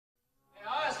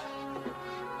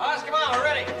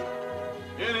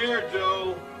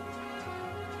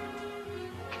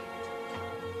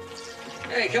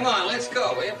Hey, come on, let's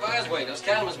go. We have fires waiting. Those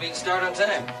cattlemen's meeting start on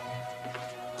time.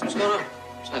 What's going on?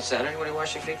 It's not Saturday. What do you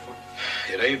wash your feet for?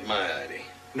 It ain't my idea.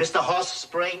 Mr. Hoss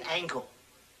sprained ankle.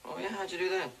 Oh, yeah? How'd you do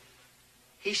that?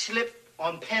 He slipped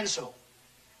on pencil.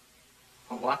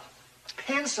 Oh, what?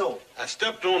 Pencil. I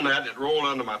stepped on that, it rolled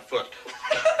under my foot.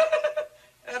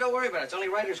 Don't worry about it. It's only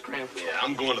writer's cramp. Yeah,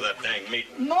 I'm going to that dang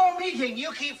meeting. No meeting.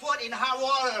 You keep foot in hot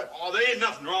water. Oh, there ain't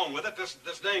nothing wrong with it.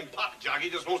 This dang pot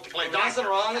jockey just wants to play doctor. Nothing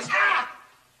wrong. It's...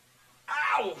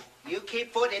 Ow! You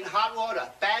keep foot in hot water.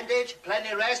 Bandage,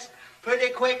 plenty rest,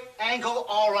 pretty quick, ankle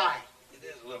all right. It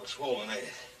is a little swollen, ain't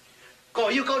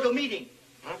it? You go to meeting.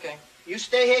 Okay. You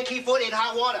stay here, keep foot in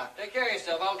hot water. Take care of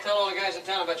yourself. I'll tell all the guys in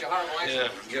town about your horrible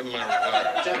accident. Yeah, give him my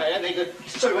regards. 真係啊！你個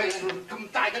衰鬼咁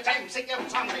大個仔唔識音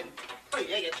聰明，不如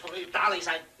一日同你打你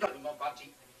晒，亂我法子。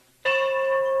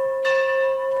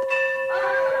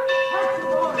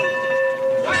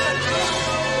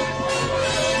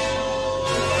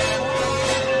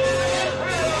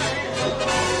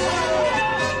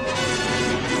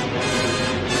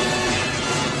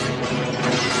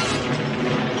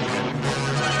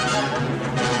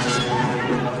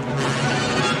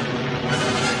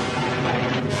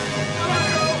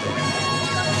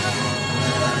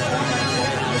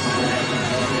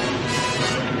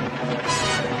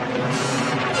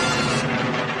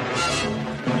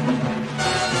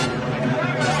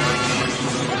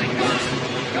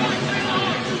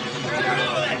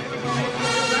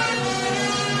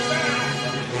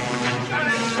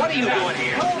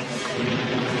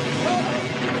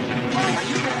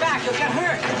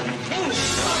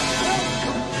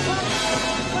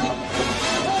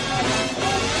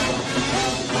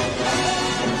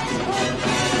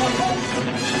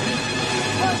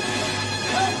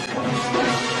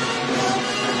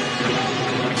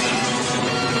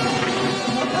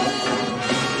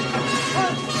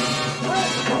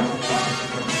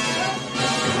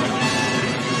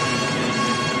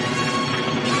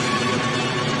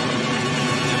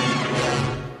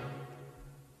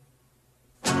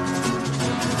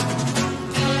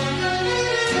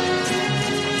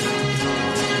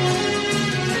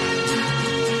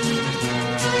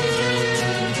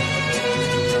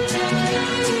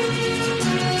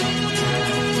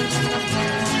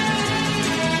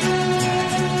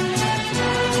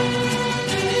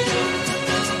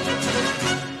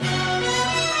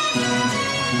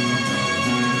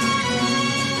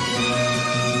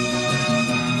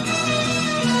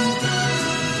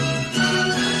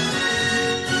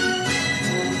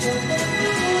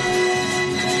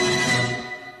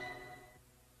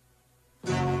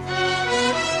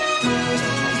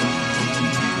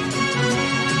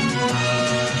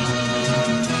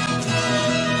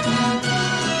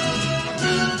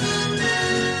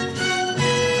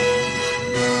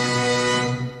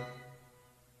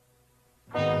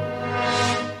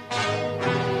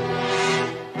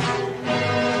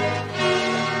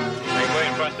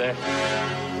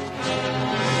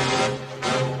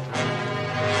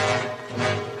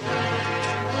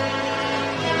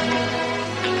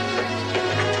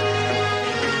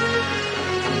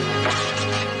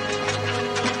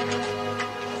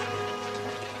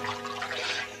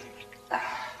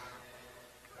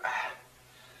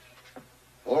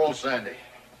Sandy.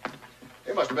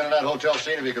 He must have been in that hotel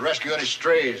scene if he could rescue any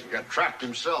strays and got trapped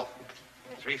himself.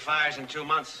 3 fires in 2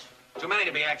 months. Too many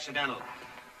to be accidental.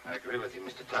 I agree with you,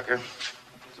 Mr. Tucker.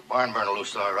 There's a barn burner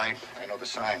loose, all right. I know the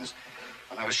signs.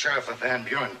 When I was sheriff of Van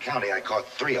Buren County, I caught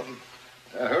 3 of them.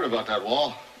 Yeah, I heard about that,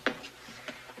 Wall. It's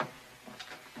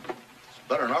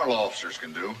better than our law officers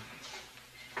can do.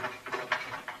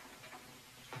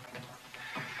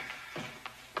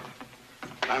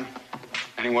 Tom,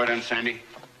 any word on Sandy?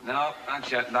 No,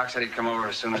 not yet. Doc said he'd come over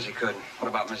as soon as he could. What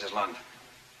about Mrs. Lund?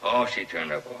 Oh, she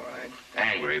turned up all right.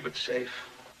 Angry, but safe.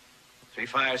 3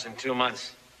 fires in 2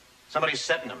 months. Somebody's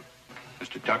setting them.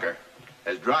 Mr. Tucker,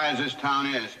 as dry as this town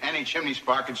is, any chimney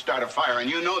spark could start a fire,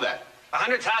 and you know that.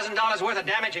 $100,000 worth of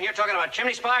damage, and you're talking about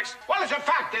chimney sparks? Well, it's a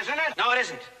fact, isn't it? No, it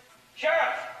isn't.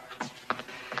 Sheriff!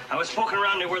 I was poking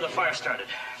around near where the fire started.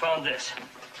 Found this.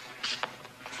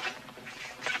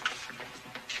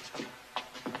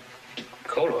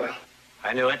 Coal oil.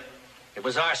 I knew it. It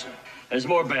was arson. There's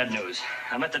more bad news.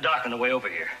 I met the doc on the way over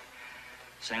here.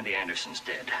 Sandy Anderson's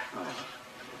dead. Oh.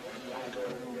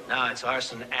 Now it's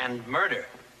arson and murder.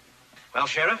 Well,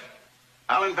 Sheriff?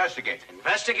 I'll investigate.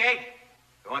 Investigate?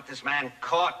 We want this man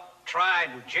caught, tried,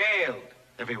 and jailed.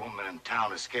 Every woman in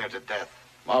town is scared to death.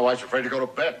 My wife's afraid to go to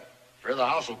bed. Fear the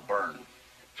house will burn.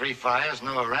 3 fires,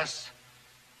 no arrests?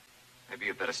 Maybe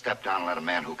you better step down and let a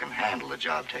man who can handle the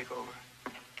job take over.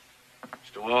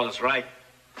 Mr. Wall is right.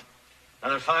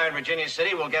 Another fire in Virginia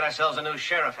City, we'll get ourselves a new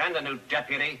sheriff and a new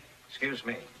deputy. Excuse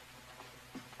me.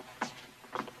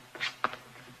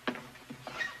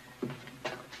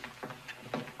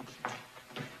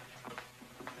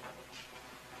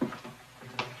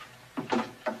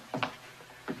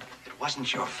 It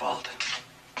wasn't your fault.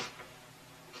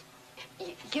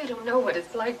 You don't know what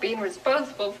it's like being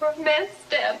responsible for a man's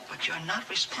death. But you're not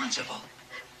responsible.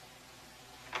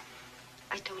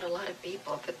 I told a lot of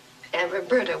people that Aunt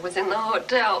Roberta was in the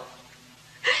hotel.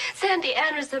 Sandy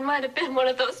Anderson might have been one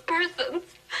of those persons.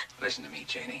 Listen to me,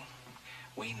 Janie.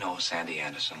 We know Sandy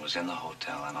Anderson was in the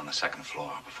hotel and on the second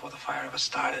floor before the fire ever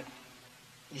started.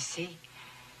 You see,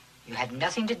 you had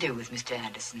nothing to do with Mr.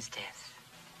 Anderson's death.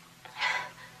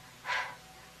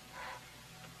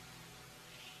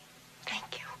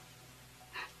 Thank you.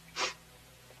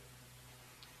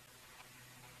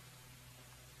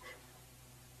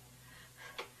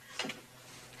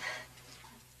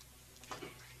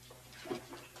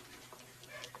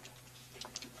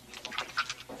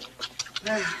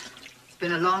 Well, it's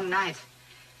been a long night.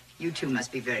 You two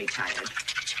must be very tired.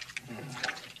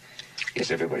 Yes,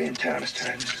 everybody in town is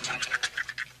tired, Mrs. Lund.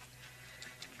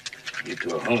 You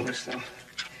two are homeless, though.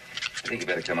 I think you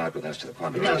better come out with us to the No,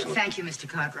 Ponderosa. thank you, Mr.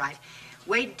 Cartwright.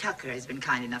 Wade Tucker has been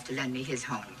kind enough to lend me his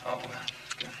home. Oh, well,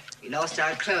 good. We lost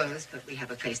our clothes, but we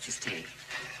have a place to stay.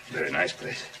 Very nice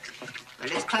place. Well,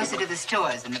 it's closer to the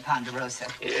stores than the Ponderosa.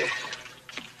 Yeah.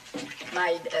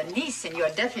 My niece and your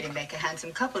deputy make a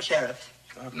handsome couple, Sheriff.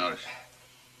 I've noticed.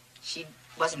 She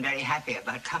wasn't very happy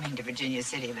about coming to Virginia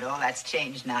City, but all that's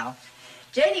changed now.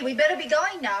 Janie, we better be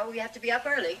going now. We have to be up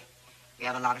early. We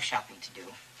have a lot of shopping to do.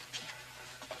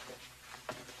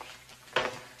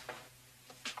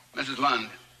 Mrs. Lund,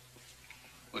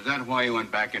 was that why you went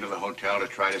back into the hotel to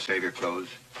try to save your clothes?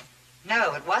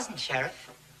 No, it wasn't, Sheriff.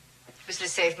 It was to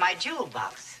save my jewel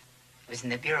box. It was in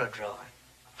the bureau drawer.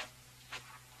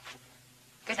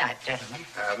 Good night, gentlemen.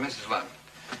 Mrs. Lund,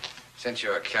 since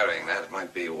you're carrying that, it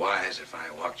might be wise if I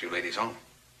walked you ladies home.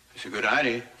 It's a good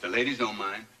idea. The ladies don't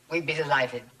mind. We'd be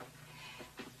delighted.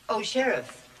 Oh,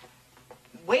 Sheriff,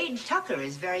 Wade Tucker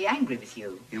is very angry with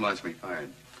you. He wants me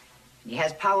fired. He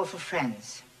has powerful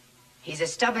friends. He's a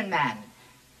stubborn man,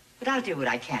 but I'll do what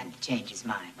I can to change his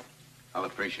mind. I'll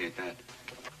appreciate that.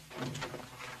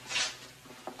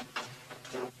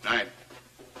 Night.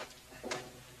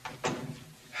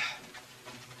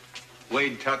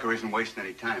 Wade Tucker isn't wasting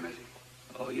any time, is he?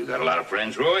 Oh, you got a lot of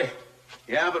friends, Roy?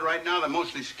 Yeah, but right now they're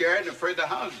mostly scared and afraid the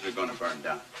houses are going to burn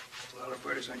down. Well,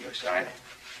 Roberta's on your side.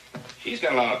 She's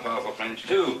got a lot of powerful friends,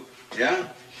 too. Yeah?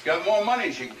 She's got more money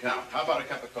than she can count. How about a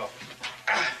cup of coffee?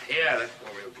 Yeah, that's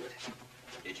all real good.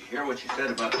 Did you hear what she said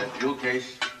about that jewel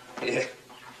case? Yeah.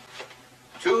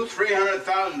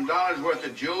 $300,000 worth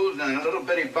of jewels in a little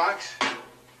bitty box?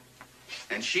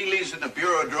 And she leaves it in the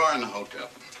bureau drawer in the hotel.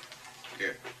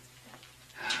 Here.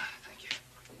 Thank you.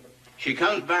 She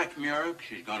comes back from Europe,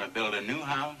 she's going to build a new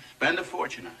house, spend a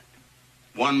fortune on it.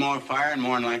 One more fire, and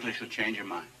more than likely she'll change her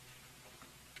mind.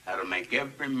 That'll make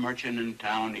every merchant in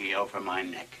town yell for my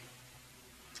neck.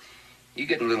 You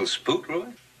getting a little spooked, Roy?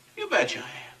 You betcha I am.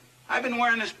 I've been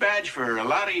wearing this badge for a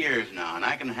lot of years now, and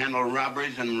I can handle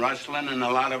robberies and rustling and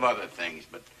a lot of other things,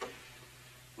 but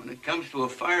when it comes to a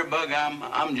firebug,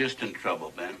 I'm just in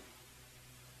trouble, Ben.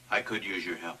 I could use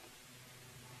your help.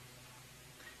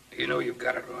 You know you've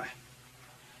got it, Roy.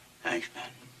 Thanks, Ben.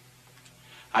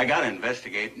 I gotta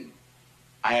investigate, and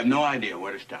I have no idea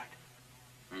where to start.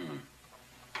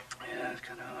 Yeah, it's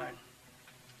kind of hard.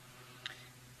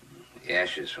 The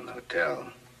ashes from the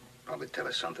hotel probably tell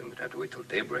us something. We'd have to wait till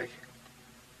daybreak.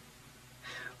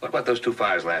 What about those two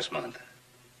fires last month?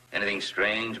 Anything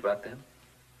strange about them?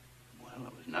 Well,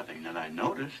 there was nothing that I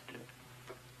noticed.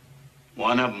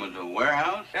 One of them was a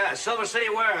warehouse. Yeah, Silver City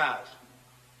warehouse.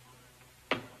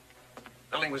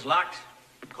 Building was locked,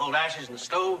 cold ashes in the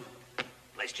stove.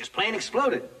 Place just plain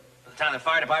exploded. By the time the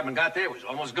fire department got there, it was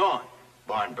almost gone.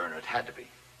 Barn burner, it had to be.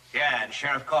 Yeah, and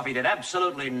Sheriff Coffey did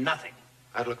absolutely nothing.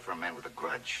 I'd look for a man with a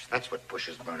grudge. That's what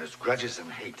pushes burners, grudges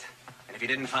and hate. And if you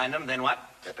didn't find them, then what?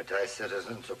 Deputized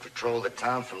citizens will patrol the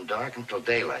town from dark until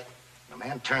daylight. If a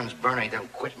man turns burner, he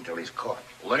doesn't quit until he's caught.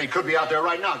 Well, then he could be out there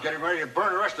right now getting ready to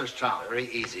burn the rest of this town. Very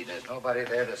easy. There's nobody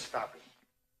there to stop him.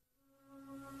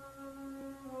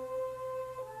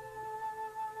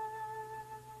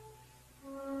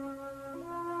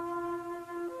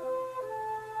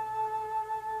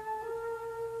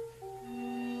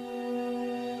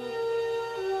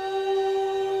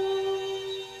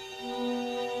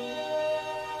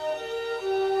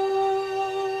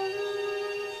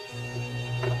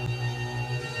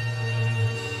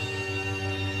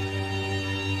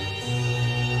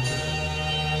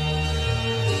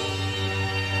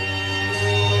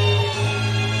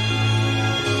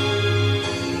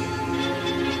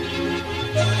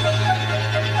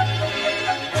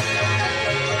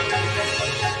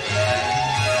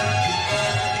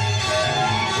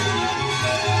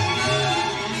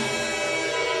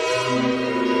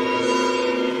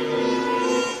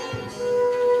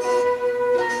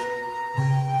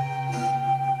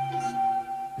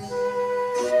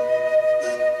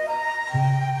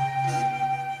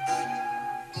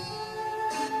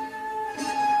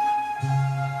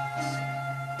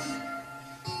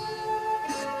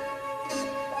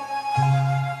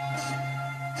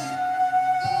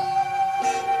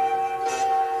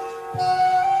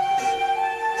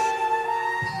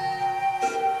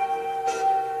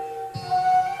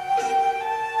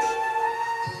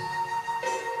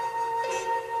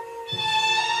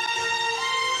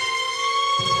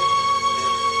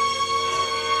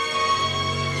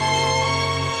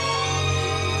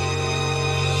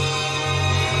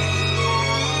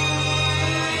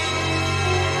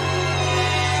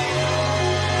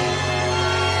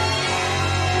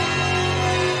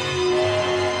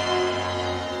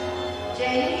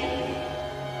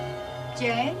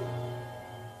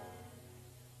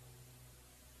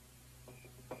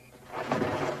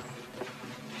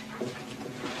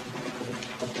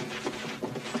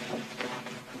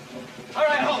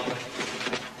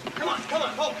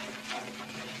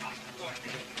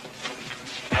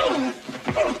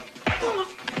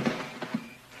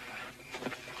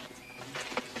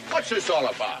 all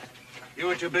about? You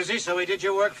were too busy, so he did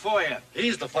your work for you.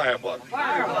 He's the firebug.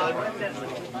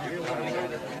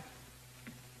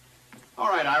 All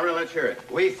right, Ira, let's hear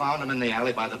it. We found him in the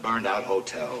alley by the burned-out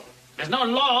hotel. There's no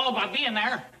law about being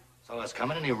there. Saw us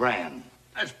coming and he ran.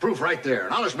 That's proof right there.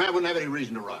 An honest man wouldn't have any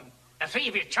reason to run. The three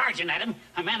of you charging at him,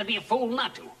 a man would be a fool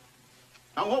not to.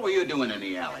 Now, what were you doing in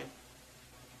the alley?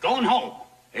 Going home.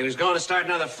 He was going to start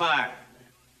another fire.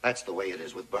 That's the way it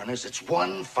is with burners. It's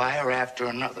one fire after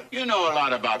another. You know a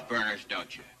lot about burners,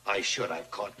 don't you? I should. I've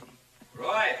caught them.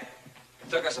 Roy, it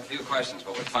took us a few questions,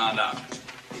 but we found out.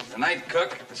 He's the night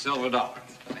cook at the Silver Lode.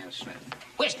 His name's Smith.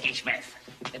 Whiskey Smith,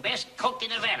 the best cook in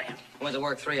the valley. Went to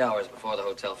work 3 hours before the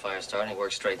hotel fire started. He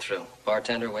worked straight through.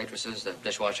 Bartender, waitresses, the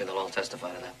dishwasher, they'll all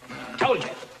testify to that. Told you.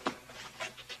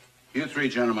 You three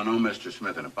gentlemen owe Mr.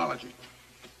 Smith an apology.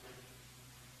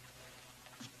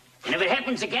 And if it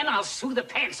happens again, I'll sue the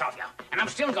pants off you. And I'm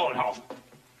still going home.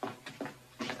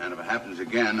 And if it happens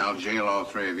again, I'll jail all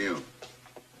three of you.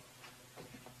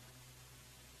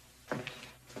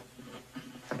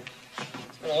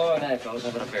 It's been a long night, fellas.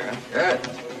 Have it up here, huh?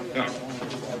 Good.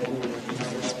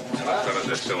 Fellas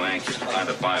are so anxious to find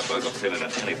a firebug will fit in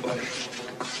at anybody.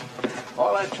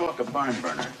 All that talk of barn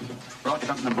burner brought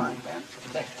something to mind, Ben.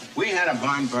 We had a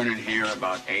barn burner here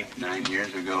about 8, 9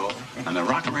 years ago on the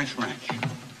Cartwrights Ranch.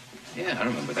 Yeah, I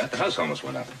remember that. The house almost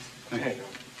went up. Hey.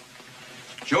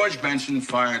 George Benson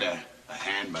fired a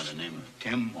hand by the name of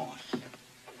Tim Moss.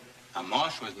 Now,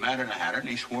 Moss was mad at a hatter, and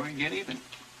he swore he'd get even.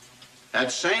 That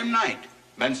same night,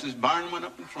 Benson's barn went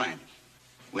up in flames.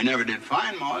 We never did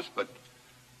find Moss, but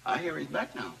I hear he's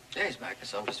back now. Yeah, he's back. I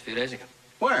saw him just a few days ago.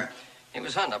 Where? He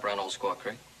was hunting up around Old Squaw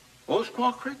Creek. Old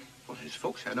Squaw Creek? Well, his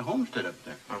folks had a homestead up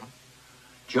there.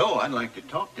 Joe, I'd like to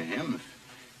talk to him.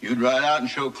 If you'd ride out and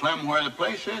show Clem where the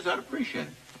place is, I'd appreciate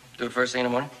it. Do it first thing in the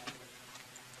morning?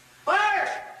 Fire!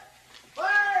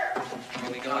 Fire!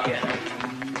 Here we go again.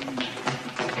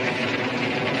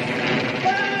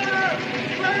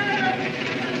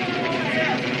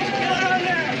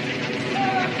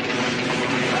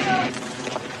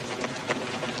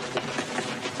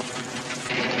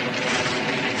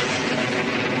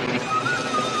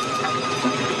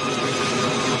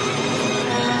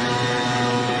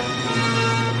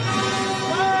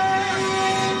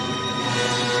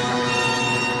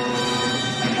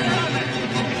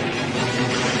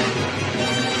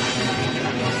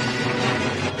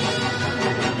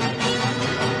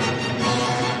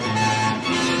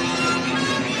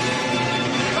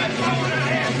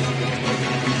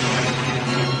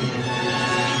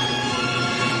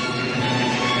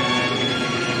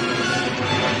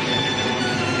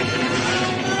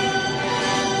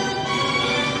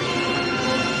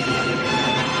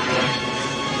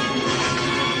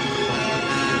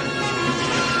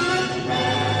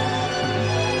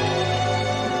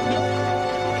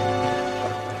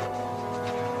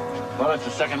 Well, it's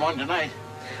the second one tonight.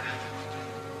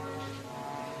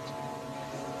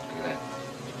 Look at that.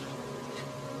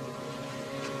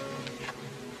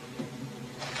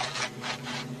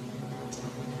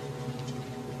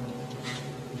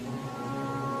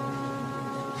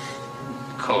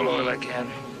 Coal oil again.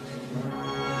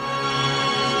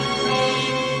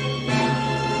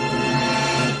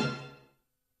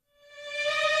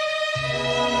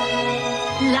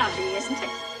 Lovely, isn't it?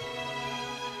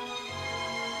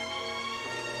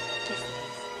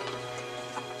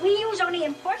 We use only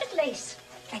imported lace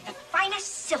and the finest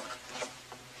silk.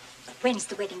 When's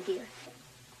the wedding, dear?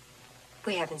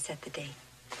 We haven't set the date.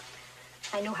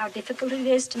 I know how difficult it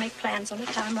is to make plans on a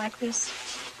time like this.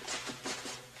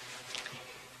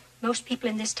 Most people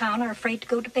in this town are afraid to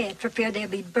go to bed for fear they'll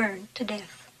be burned to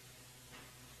death.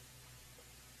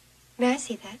 May I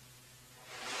see that?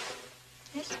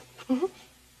 Yes? Mm-hmm.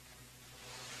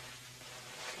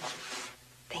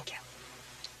 Thank you.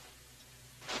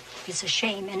 It's a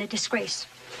shame and a disgrace.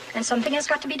 And something has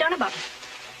got to be done about it.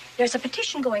 There's a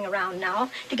petition going around now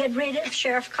to get rid of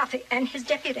Sheriff Coffey and his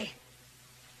deputy.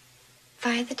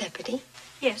 Fire the deputy?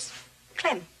 Yes,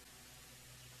 Clem.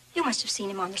 You must have seen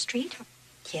him on the street.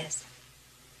 Yes.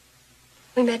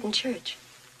 We met in church.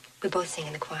 We both sing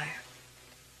in the choir.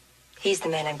 He's the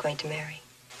man I'm going to marry.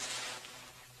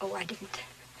 Oh, I didn't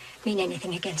mean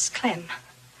anything against Clem.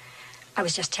 I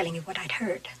was just telling you what I'd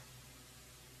heard.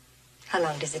 How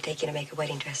long does it take you to make a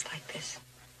wedding dress like this?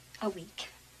 A week.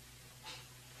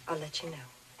 I'll let you know.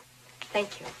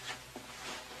 Thank you.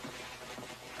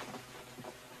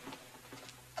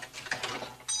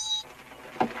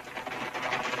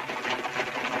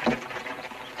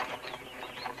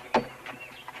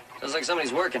 Sounds like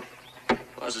somebody's working.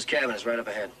 Boss's cabin is right up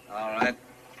ahead. All right.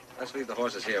 Let's leave the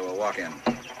horses here. We'll walk in.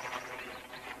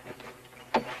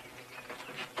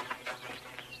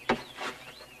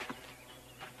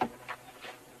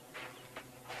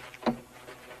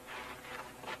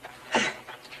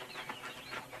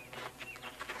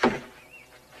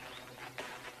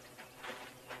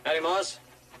 Moss.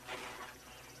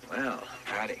 Well,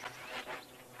 Howdy.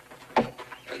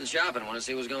 heard the shopping. Want to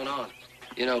see what's going on.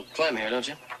 You know Clem here, don't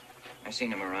you? I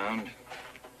seen him around.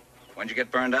 When'd you get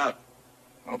burned out?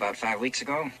 Oh, about 5 weeks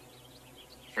ago.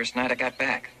 First night I got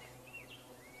back.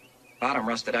 Bottom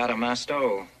rusted out on my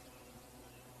stove.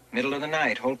 Middle of the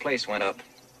night, whole place went up.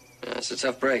 Yeah, it's a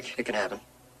tough break. It can happen.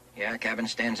 Yeah, cabin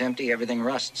stands empty, everything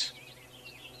rusts.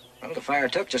 Well, the fire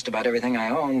took just about everything I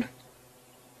owned.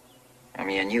 I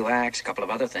mean, a new axe, a couple of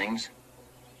other things.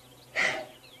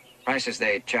 Prices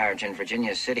they charge in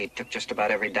Virginia City took just about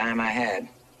every dime I had.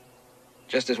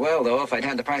 Just as well, though, if I'd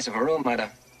had the price of a room, I'd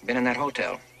have been in that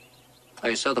hotel. Oh,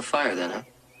 you saw the fire then, huh?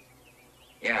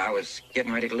 Yeah, I was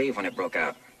getting ready to leave when it broke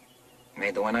out.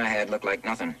 Made the one I had look like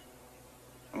nothing.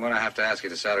 I'm gonna have to ask you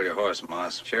to saddle your horse,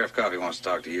 Moss. Sheriff Coffey wants to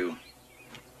talk to you.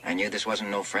 I knew this wasn't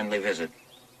no friendly visit.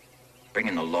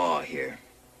 Bringing the law here.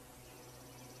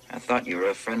 I thought you were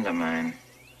a friend of mine.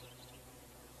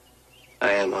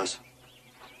 I am, Moss.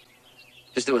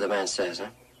 Just do what the man says, huh?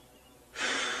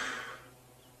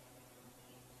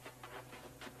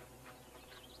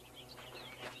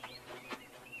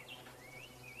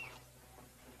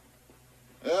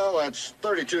 Well, that's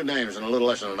 32 names in a little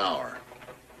less than an hour.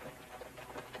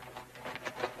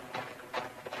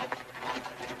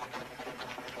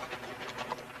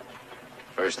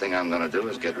 First thing I'm gonna do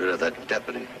is get rid of that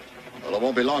deputy. Well, it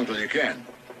won't be long till you can.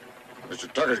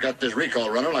 Mr. Tucker's got this recall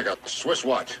running like a Swiss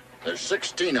watch. There's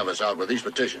 16 of us out with these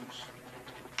petitions.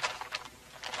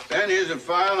 Then here's a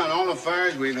file on all the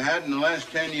fires we've had in the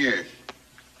last 10 years.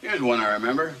 Here's one I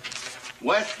remember.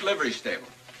 West Livery Stable.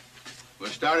 It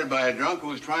was started by a drunk who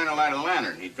was trying to light a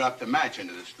lantern. He dropped a match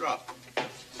into the straw.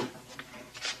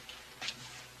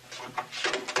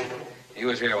 He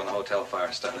was here when the hotel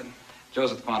fire started.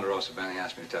 Joe's at the Ponderosa, Ben. He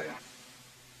asked me to tell you.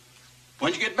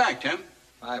 When'd you get back, Tim?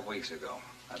 5 weeks ago.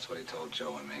 That's what he told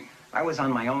Joe and me. I was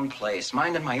on my own place,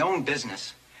 minding my own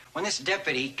business, when this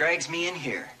deputy drags me in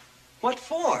here. What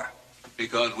for?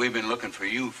 Because we've been looking for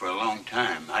you for a long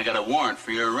time. I got a warrant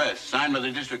for your arrest, signed by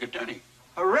the district attorney.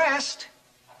 Arrest?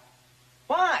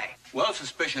 Why? Well,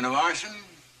 suspicion of arson,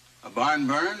 a barn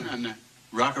burn, and the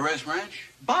Rockerest Ranch.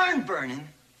 Barn burning?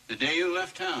 The day you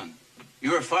left town.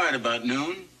 You were fired about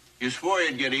noon. You swore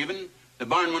you'd get even. The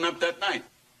barn went up that night.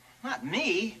 Not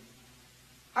me.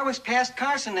 I was past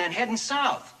Carson then, heading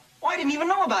south. Well, I didn't even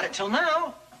know about it till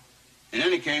now. In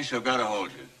any case, I've got to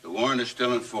hold you. The warrant is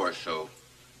still in force, so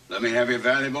let me have your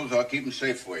valuables. I'll keep them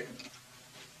safe for you.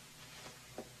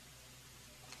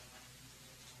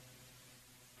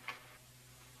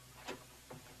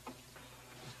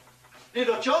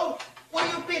 Little Joe, where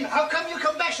you been? How come you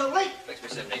come back so late? Fix me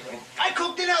something to eat, will you? I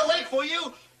cooked dinner late for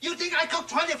you. You think I cook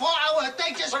 24 hours a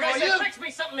day just Look, for I said, you? fix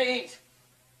me something to eat.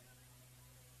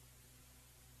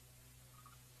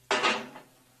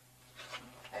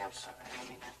 Hey, I'm sorry. I didn't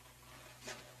mean that.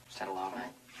 Just had a long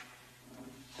night.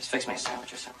 Just fix me a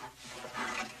sandwich or something.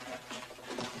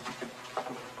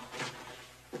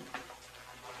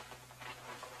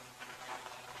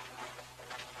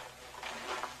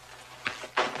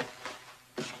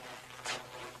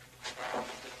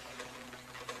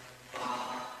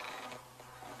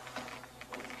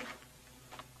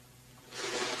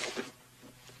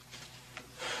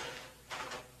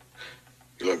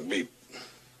 You look beat.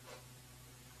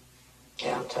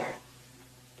 Yeah, I'm tired.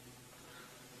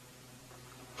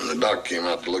 When the doc came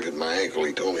out to look at my ankle,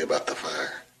 he told me about the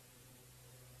fire.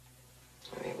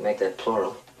 I mean, make that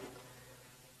plural.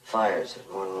 Fires, there's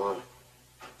more than one.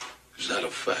 Is that a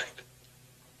fact?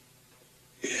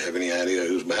 You have any idea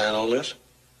who's behind all this?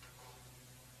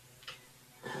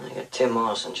 Well, they got Tim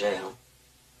Moss in jail.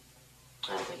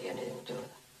 I don't think he had anything to do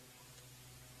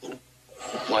with it.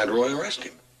 Why'd Roy arrest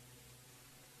him?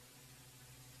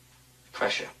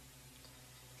 Pressure.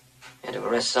 And to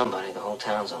arrest somebody, the whole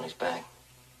town's on his back.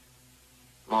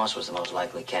 Moss was the most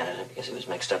likely candidate because he was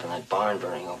mixed up in that barn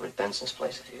burning over at Benson's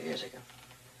place a few years ago.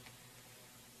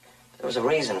 There was a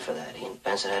reason for that. He and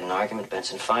Benson had an argument.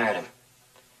 Benson fired him.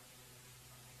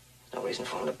 No reason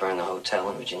for him to burn the hotel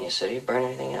in Virginia City or burn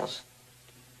anything else.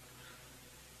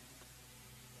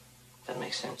 That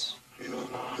makes sense. You know,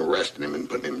 arresting him and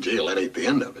putting him in jail, that ain't the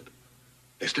end of it.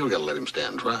 They still gotta let him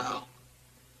stand trial.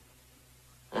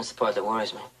 That's the part that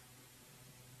worries me.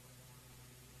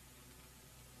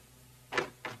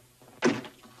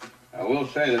 I will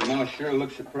say that Moss sure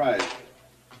looked surprised.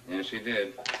 Yes, he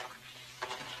did.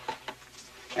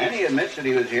 And he admits that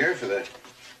he was here for the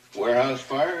warehouse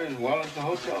fire as well as the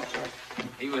hotel fire.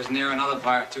 He was near another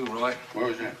fire, too, Roy. Where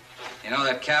was that? You know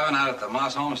that cabin out at the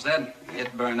Moss homestead?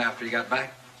 It burned after he got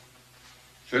back.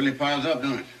 Certainly piles up,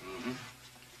 don't it?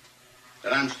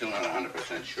 But I'm still not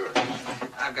 100% sure.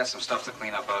 I've got some stuff to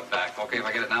clean up out back. Okay, if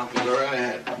I get it now? You go right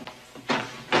ahead.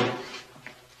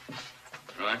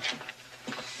 Right.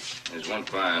 There's one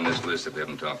fire on this list that we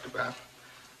haven't talked about.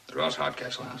 The Ross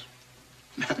Hardcastle house.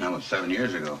 That was 7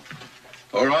 years ago.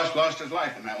 Oh, Ross lost his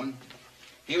life in that one.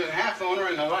 He was half owner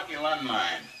in the Lucky Lund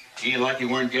mine. He and Lucky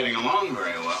weren't getting along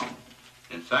very well.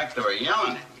 In fact, they were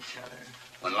yelling at each other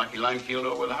when Lucky Lund keeled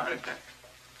over with a heart attack.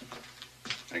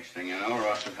 Next thing you know,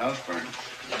 Ross's house burned.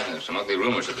 Yeah, there's some ugly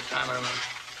rumors at the time, I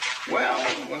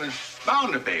remember. Well, there's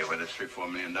bound to be with $3 or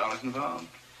 $4 million involved.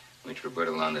 Which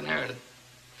Roberta Lund inherited.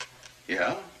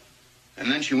 Yeah. And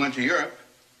then she went to Europe.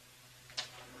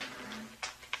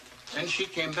 Then she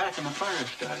came back and the fire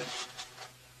started.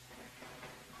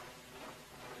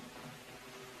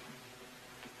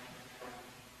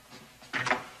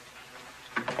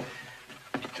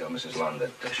 Tell Mrs. Lund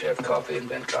that Sheriff Coffey and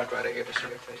Ben Cartwright are here to see her,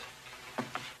 please.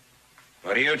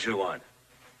 What do you two want?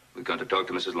 We've gone to talk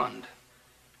to Mrs. Lund.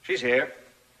 She's here.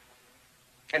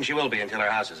 And she will be until her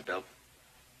house is built.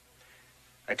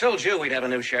 I told you we'd have a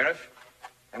new sheriff.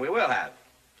 And we will have.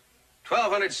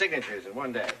 1,200 signatures in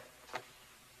one day.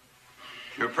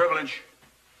 Your privilege.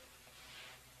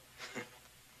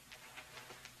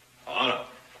 Oh, no.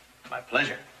 My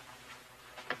pleasure.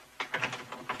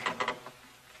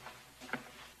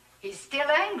 He's still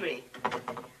angry.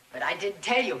 But I did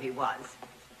tell you he was.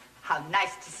 How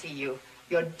nice to see you.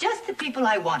 You're just the people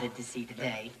I wanted to see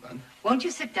today. Won't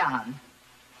you sit down?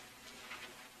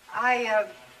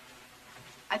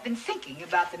 I've been thinking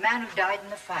about the man who died in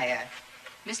the fire.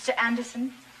 Mr.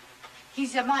 Anderson.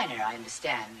 He's a miner, I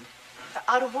understand.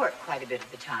 Out of work quite a bit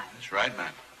of the time. That's right,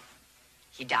 ma'am.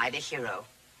 He died a hero.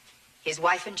 His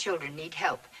wife and children need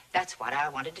help. That's what I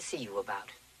wanted to see you about.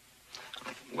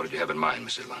 What did you have in mind,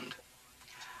 Mrs. Lund?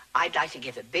 I'd like to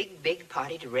give a big, big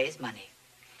party to raise money.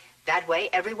 That way,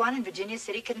 everyone in Virginia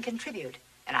City can contribute.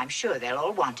 And I'm sure they'll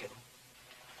all want to.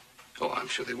 Oh, I'm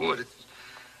sure they would.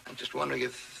 I'm just wondering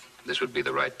if this would be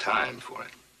the right time for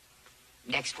it.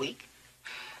 Next week?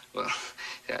 Well,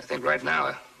 yeah, I think right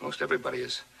now, most everybody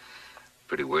is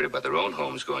pretty worried about their own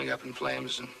homes going up in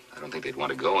flames, and I don't think they'd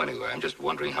want to go anywhere. I'm just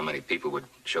wondering how many people would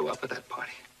show up at that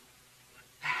party.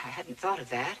 I hadn't thought of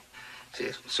that. See,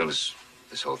 as soon as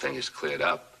this whole thing is cleared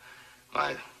up,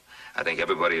 I think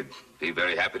everybody would be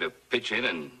very happy to pitch in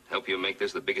and help you make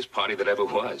this the biggest party that ever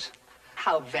was.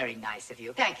 How very nice of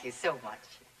you. Thank you so much.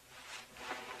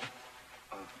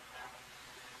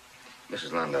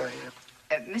 Mrs. Lund,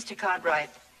 Mr. Cartwright,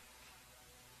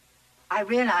 I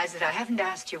realize that I haven't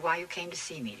asked you why you came to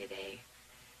see me today.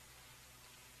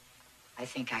 I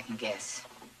think I can guess.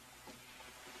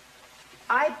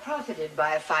 I profited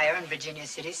by a fire in Virginia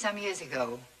City some years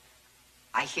ago.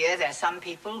 I hear there are some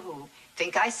people who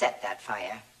think I set that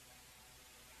fire.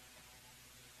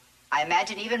 I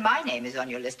imagine even my name is on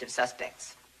your list of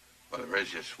suspects. Well, there is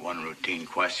just one routine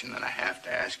question that I have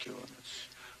to ask you. It's,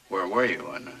 where were you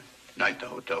on the night the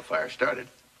hotel fire started?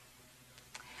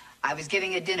 I was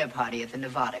giving a dinner party at the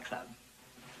Nevada Club.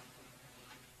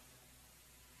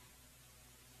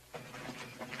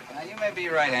 You may be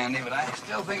right, Andy, but I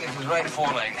still think it's his right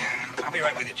foreleg. I'll be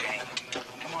right with you, Jane.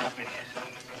 Come on up in here.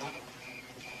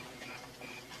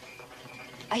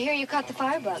 I hear you caught the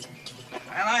firebug. Well,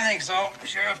 I think so.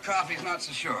 Sheriff Coffey's not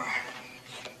so sure.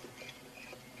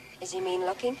 Is he mean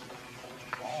looking?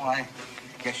 Oh, I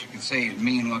guess you could say he's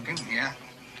mean looking, yeah.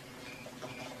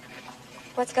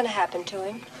 What's going to happen to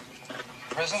him?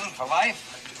 Prison for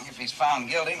life, if he's found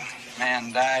guilty.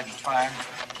 Man died in fire.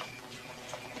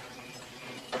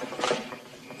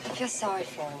 I feel sorry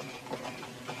for him.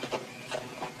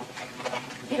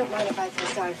 You don't mind if I feel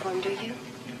sorry for him, do you?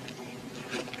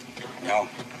 No,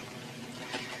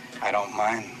 I don't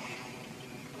mind.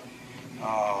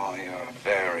 Oh, you're a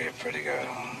very pretty girl.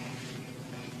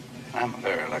 I'm a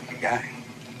very lucky guy.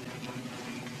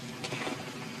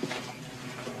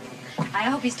 I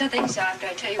hope he still thinks so after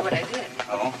I tell you what I did.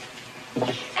 Oh?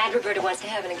 Aunt Roberta wants to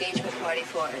have an engagement party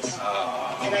for us.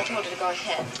 Oh. And I told her to go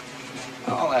ahead.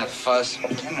 All that fuss,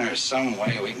 isn't there some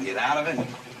way we can get out of it?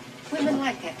 Women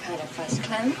like that kind of fuss,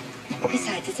 Clem.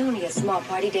 Besides, it's only a small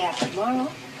party day after tomorrow.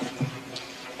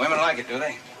 Women like it, do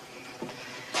they?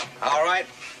 All right.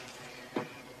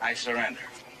 I surrender.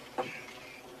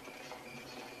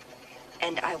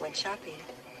 And I went shopping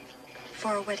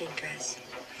for a wedding dress.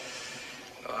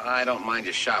 Well, I don't mind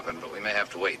you shopping, but we may have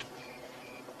to wait.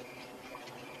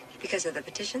 Because of the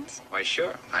petitions? Why,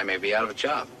 sure. I may be out of a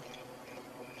job.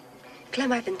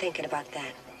 Clem, I've been thinking about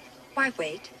that. Why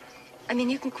wait? I mean,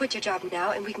 you can quit your job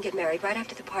now and we can get married right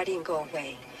after the party and go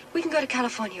away. We can go to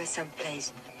California or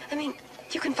someplace. I mean,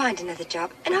 you can find another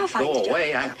job and I'll find a job. Go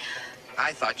away?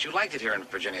 I thought you liked it here in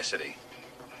Virginia City.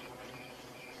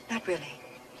 Not really.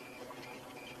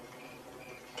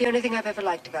 The only thing I've ever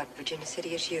liked about Virginia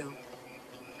City is you.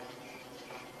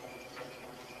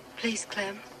 Please,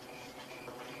 Clem.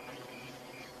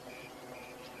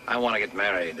 I want to get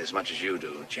married as much as you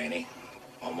do, Janie,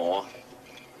 or more.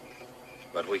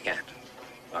 But we can't.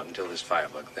 Not until this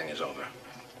firebug thing is over.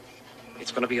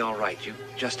 It's going to be all right. You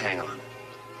just hang on.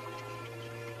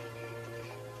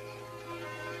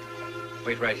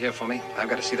 Wait right here for me. I've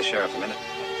got to see the sheriff a minute.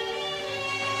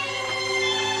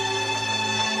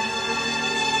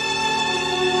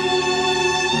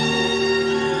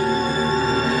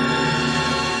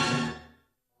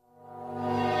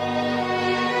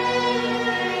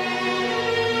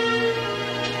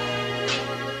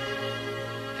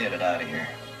 Get it out of here.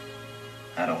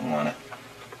 I don't want it.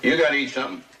 You gotta eat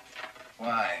something.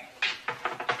 Why?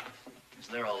 Is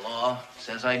there a law that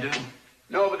says I do?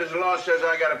 No, but this law says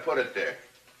I gotta put it there.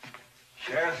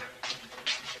 Sheriff,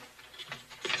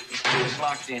 if you was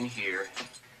locked in here,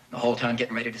 the whole town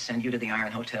getting ready to send you to the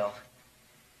Iron Hotel,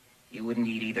 you wouldn't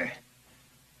eat either.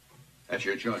 That's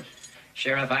your choice.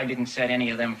 Sheriff, I didn't set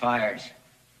any of them fires.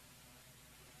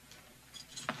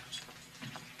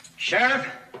 Sheriff,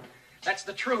 that's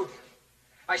the truth.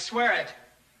 I swear it.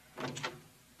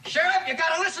 Sheriff, you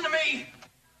gotta listen to me.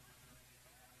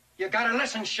 You gotta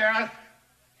listen, Sheriff.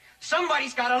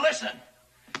 Somebody's gotta listen.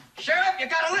 Sheriff, you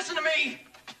gotta listen to me.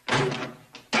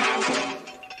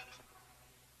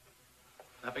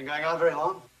 That been going on very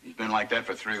long? He's been like that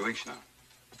for 3 weeks now.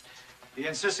 He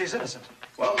insists he's innocent.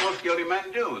 Well, most guilty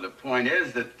men do. The point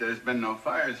is that there's been no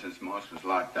fire since Moss was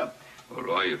locked up. Well,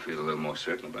 Roy, you feel a little more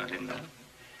certain about him now?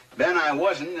 Then I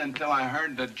wasn't until I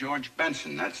heard that George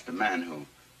Benson, that's the man who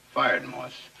fired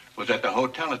Moss, was at the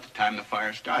hotel at the time the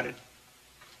fire started.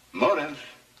 Motive,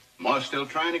 Moss still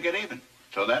trying to get even.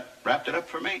 So that wrapped it up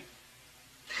for me.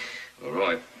 Well,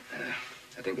 Roy,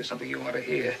 I think there's something you want to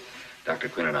hear. Dr.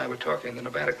 Quinn and I were talking in the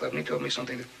Nevada Club, and he told me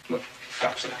something that... Well,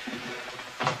 stop, sir.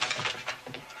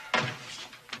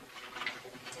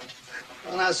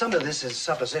 Well, now, some of this is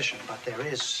supposition, but there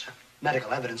is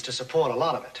medical evidence to support a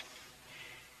lot of it.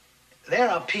 There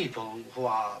are people who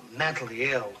are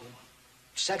mentally ill who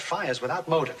set fires without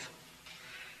motive.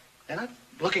 They're not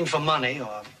looking for money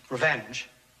or revenge.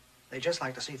 They just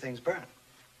like to see things burn.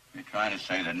 You're trying to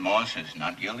say that Moss is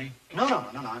not guilty? No.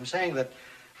 I'm saying that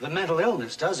the mental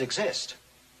illness does exist.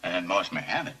 And that Moss may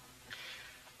have it.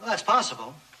 Well, that's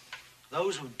possible.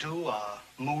 Those who do are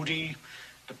moody,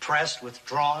 depressed,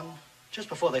 withdrawn, just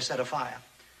before they set a fire.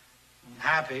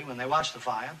 Happy when they watch the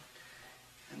fire,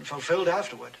 and fulfilled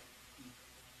afterward.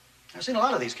 I've seen a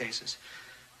lot of these cases.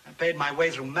 I paid my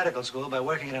way through medical school by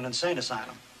working in an insane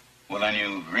asylum. Well, then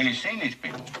you've really seen these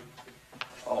people.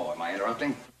 Oh, am I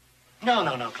interrupting? No,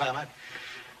 Clem.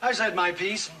 I've said my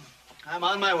piece, and I'm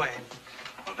on my way.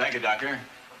 Well, thank you, Doctor.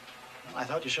 Well, I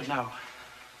thought you should know.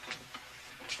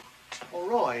 Well,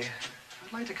 Roy,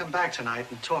 I'd like to come back tonight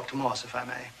and talk to Moss, if I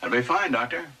may. That'll be fine,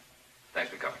 Doctor.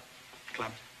 Thanks for coming.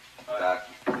 Clem. Doc,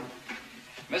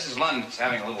 Mrs. London's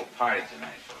having a little party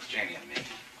tonight for Janie and me.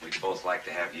 We'd both like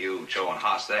to have you, Joe, and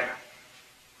Haas there.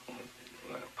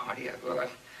 Well, a party?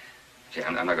 Gee,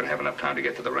 I'm not going to have enough time to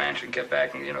get to the ranch and get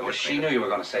back and, Well, she knew you were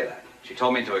going to say that. She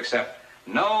told me to accept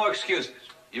no excuses.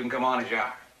 You can come on as you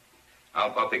are.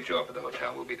 I'll pick Joe up at the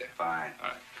hotel. We'll be there. Fine. All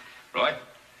right. Roy?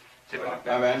 See if I can...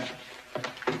 Come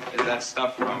in. Is that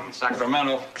stuff from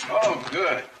Sacramento? Oh,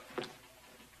 good.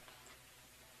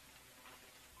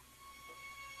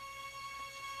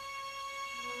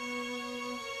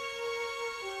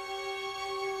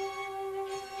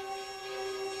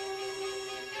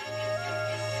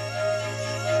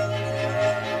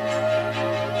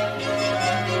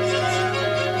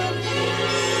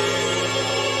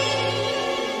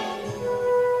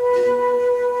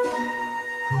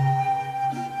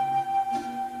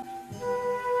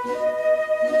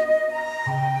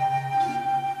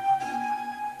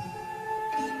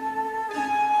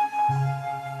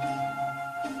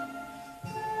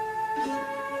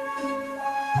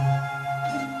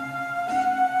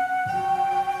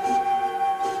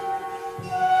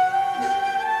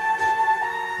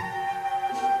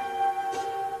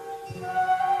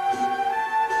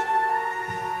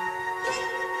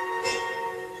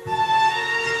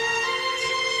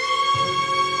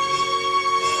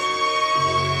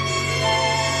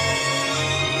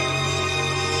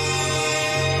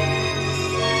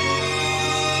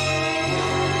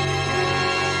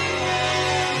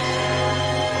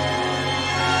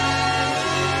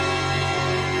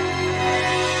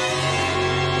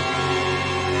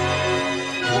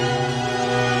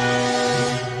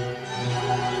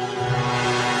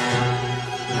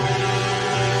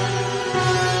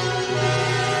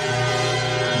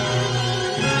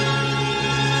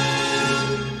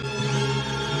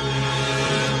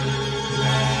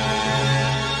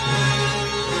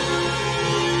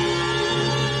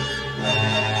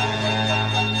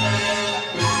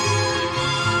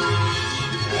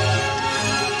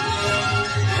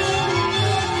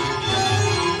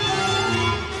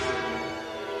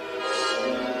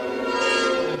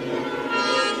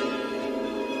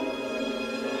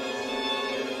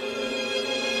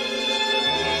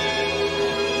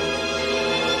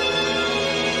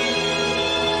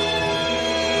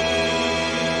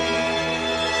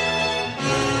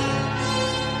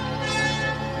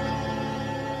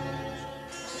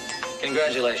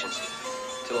 Congratulations.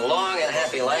 To a long and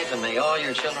happy life, and may all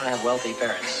your children have wealthy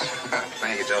parents.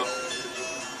 Thank you, Joe.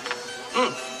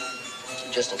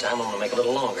 Just in time, I'm going to make a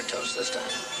little longer toast this time.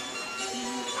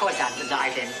 Poor Dr.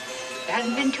 Dighton. There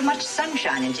hadn't been too much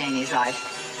sunshine in Janie's life.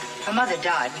 Her mother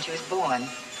died when she was born.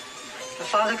 Her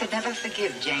father could never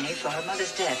forgive Janie for her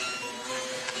mother's death.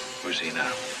 Where's he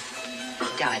now?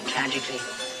 He died tragically.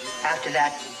 After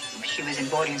that, she was in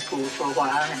boarding school for a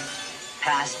while and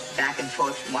passed back and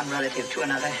forth from one relative to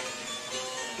another.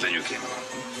 Then you came along.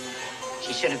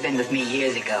 She should have been with me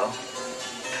years ago.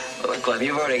 Well, look, Clem,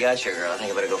 you've already got your girl. I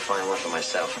think I better go find one for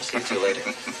myself. I'll see you two later.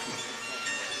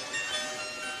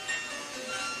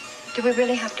 Do we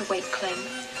really have to wait, Clem?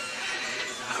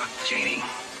 Janie,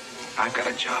 I've got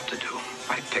a job to do. If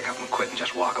I pick up and quit and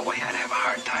just walk away, I'd have a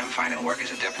hard time finding work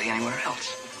as a deputy anywhere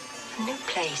else. A new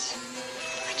place.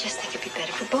 I just think it'd be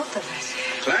better for both of us.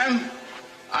 Clem,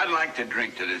 I'd like to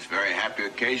drink to this very happy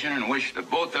occasion and wish the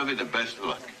both of you the best of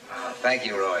luck. Thank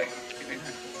you, Roy.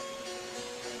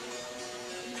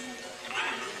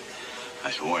 I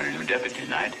swore in a new deputy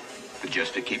tonight, but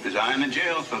just to keep his eye on the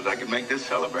jail so that I could make this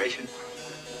celebration.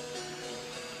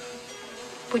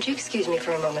 Would you excuse me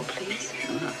for a moment, please?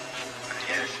 Sure.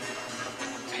 Yes.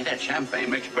 Hey, that champagne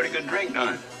makes a pretty good drink,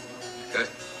 don't it? Good.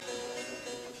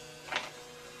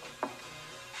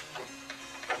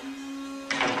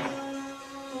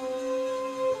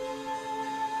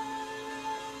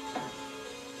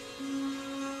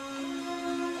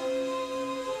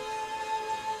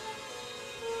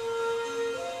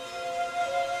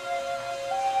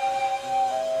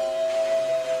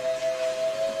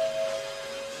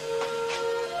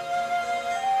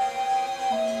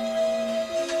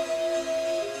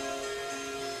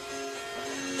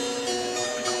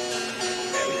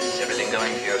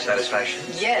 Satisfaction?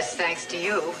 Yes, thanks to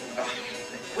you.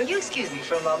 Will you excuse me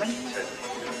for a moment?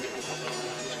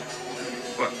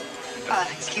 What?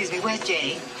 Excuse me, where's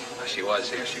Janie? She was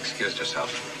here. She excused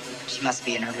herself. She must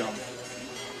be in her room.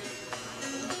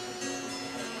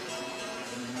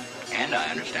 And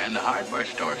I understand the hardware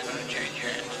store's going to change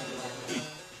hands.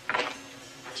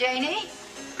 Janie?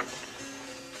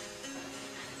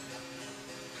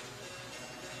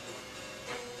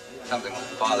 Something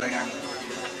was bothering her.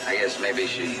 I guess maybe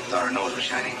she thought her nose was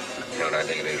shining. You know what I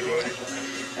think it is, Roy?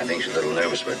 I think she's a little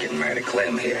nervous about getting married to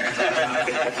Clem here.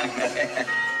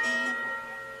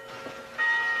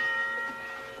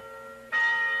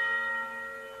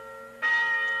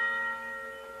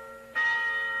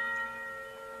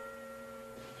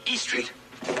 East Street.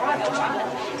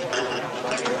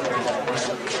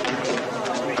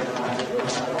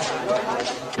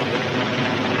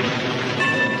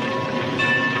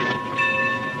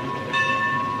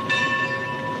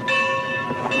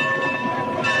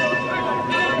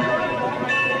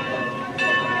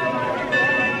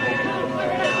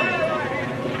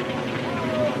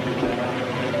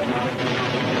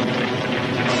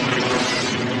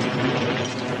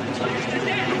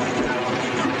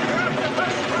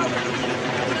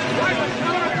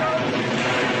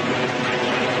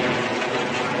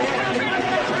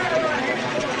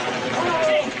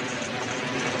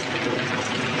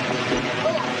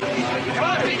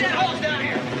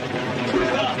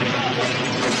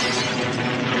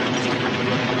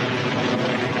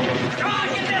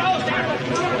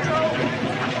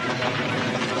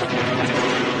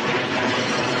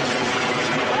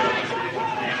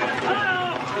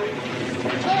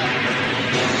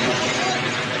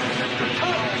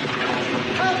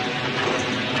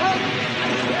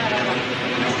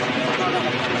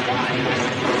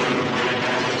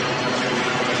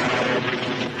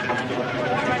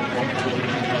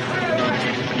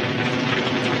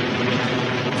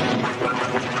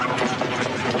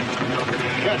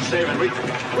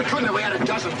 We couldn't have. We had a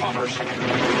dozen pumpers. We're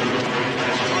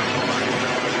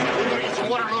going to get some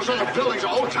water in those other buildings. The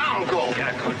whole town will go.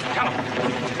 Yeah, good. Come on.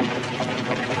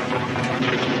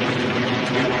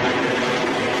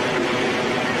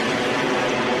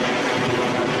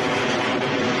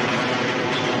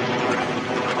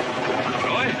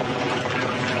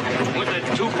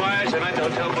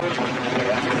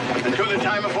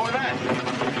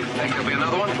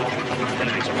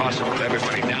 possible with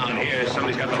everybody down here.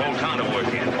 Somebody's got the whole town to work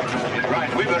in.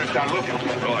 Right, we better start looking.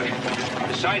 Roy,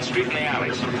 the side street and the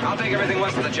alleys. I'll take everything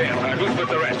west of the jail. All right, we'll put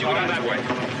the rest. You go down that way.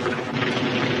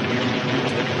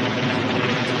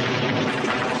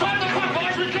 Stop the clock,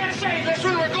 boys! We can't save this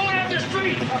one. We're going up the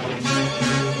street.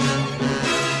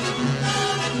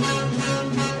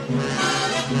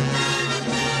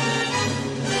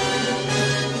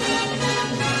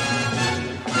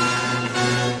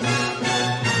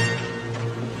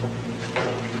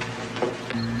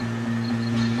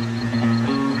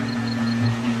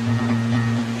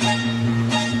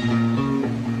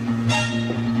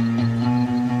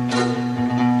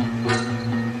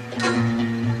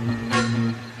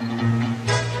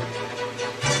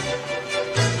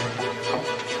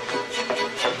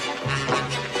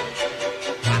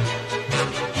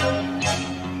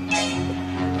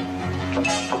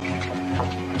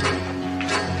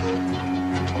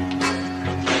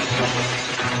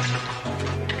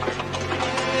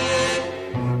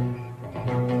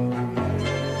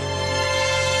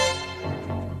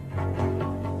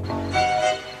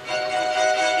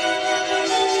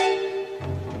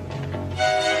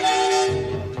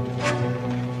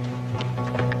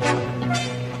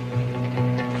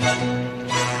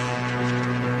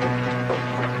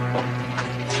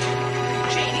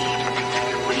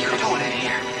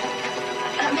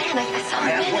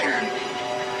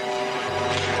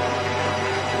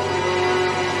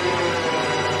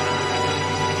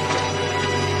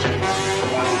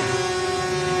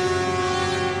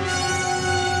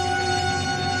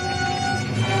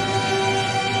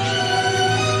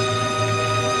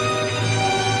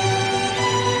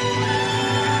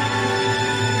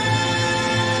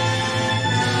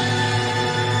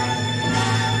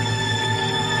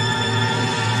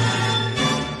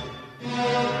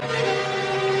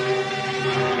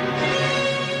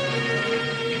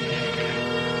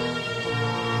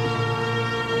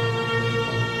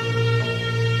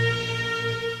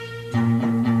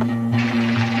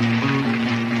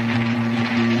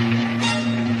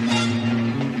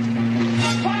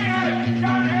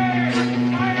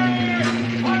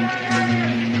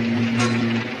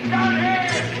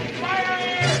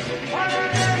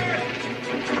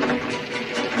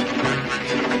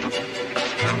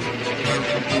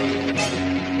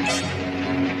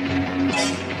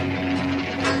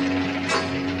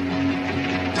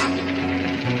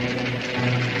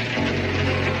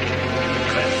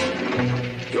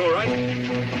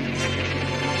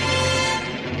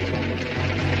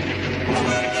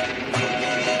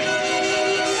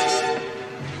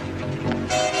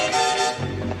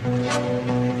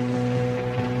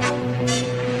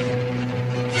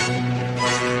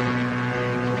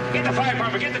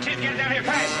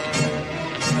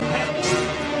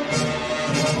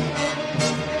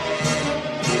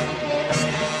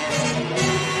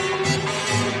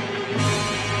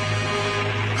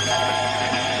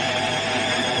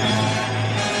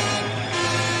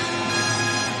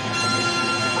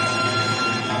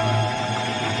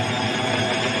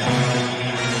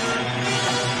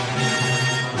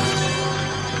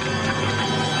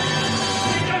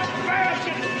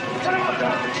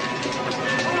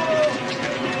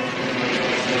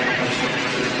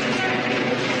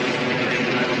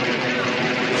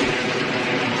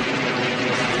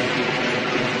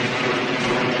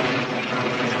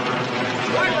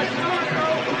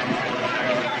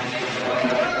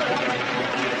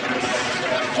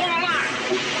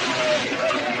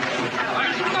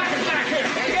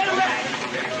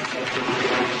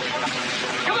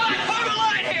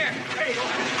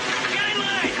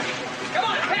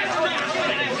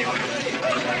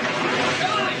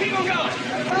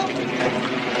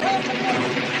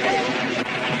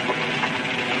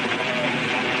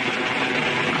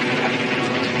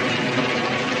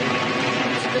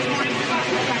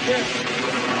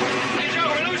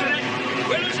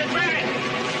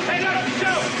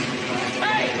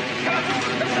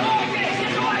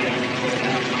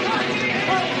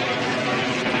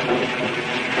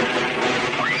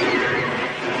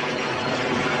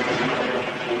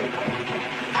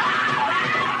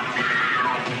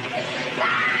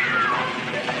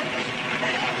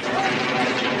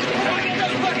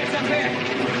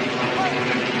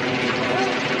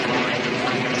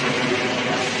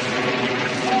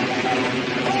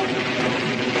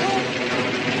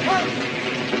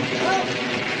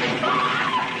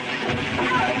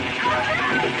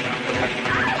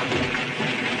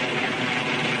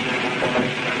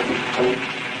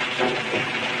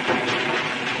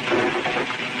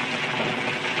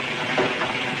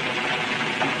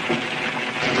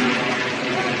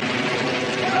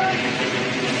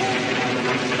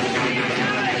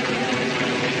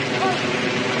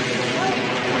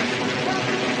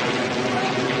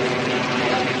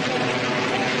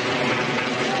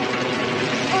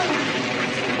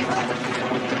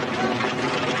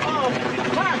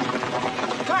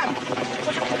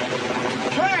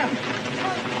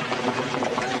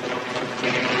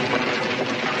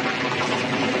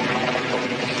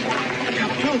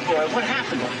 What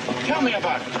happened? Tell me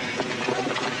about it.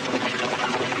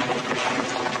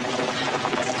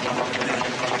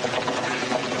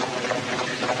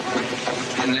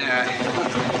 In there,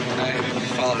 I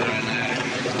followed her in there.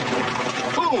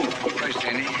 Who? Where's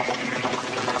Jenny?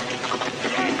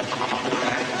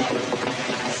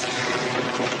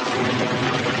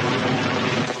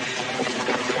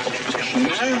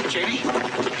 No, Jenny?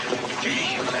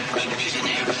 Jenny, she's in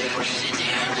there. She's in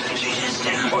there. She's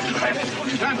in there. Oh,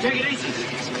 Clem, take it easy.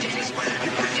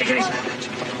 Take it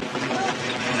easy.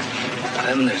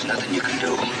 Clem, there's nothing you can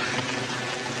do.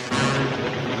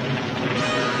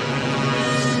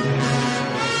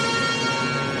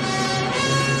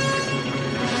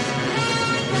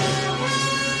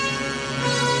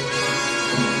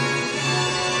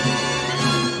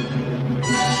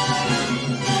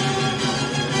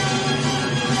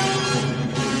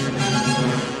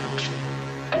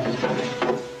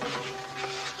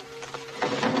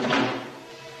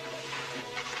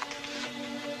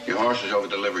 Your horse is over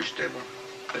the livery stable.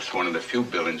 That's one of the few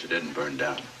buildings that didn't burn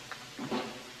down.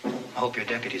 I hope your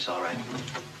deputy's all right.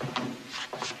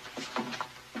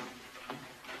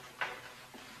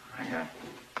 I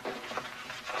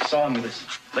saw him with his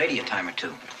lady a time or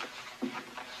two.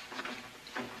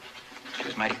 She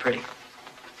was mighty pretty.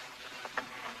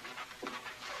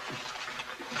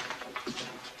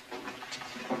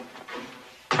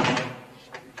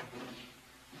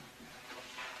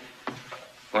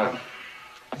 Well,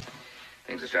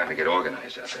 things are starting to get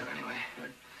organized out there anyway.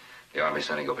 The Army's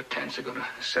sending over tents. They're going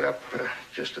to set up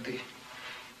just to the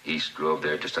East Grove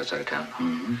there, just outside of town.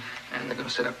 Mm-hmm. And they're going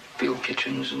to set up field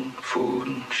kitchens and food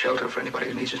and shelter for anybody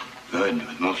who needs it. Good.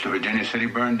 With most of Virginia City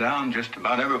burned down, just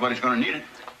about everybody's going to need it.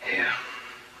 Yeah.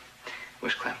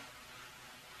 Where's Clem?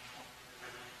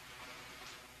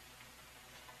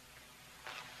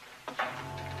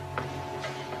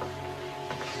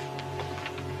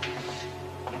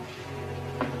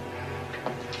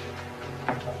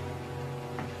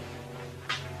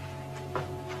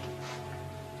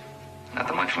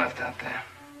 Nothing much left out there.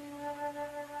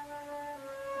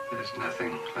 There's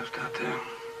nothing left out there.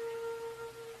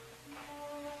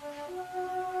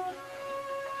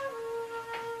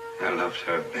 I loved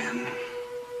her, Ben.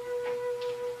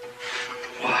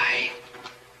 Why?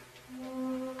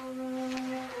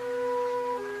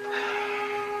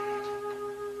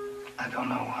 I don't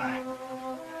know why.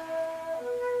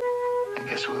 I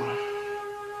guess we'll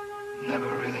never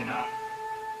really know.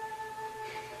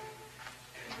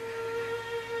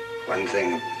 One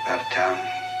thing about a town,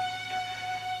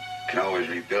 can always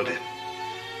rebuild it.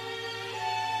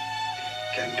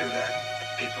 Can't do that to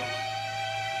people.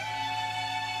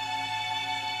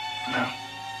 No.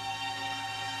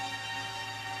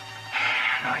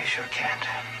 No, you sure can't.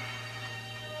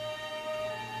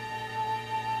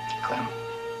 Clem,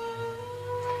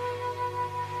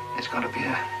 there's going to be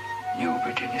a new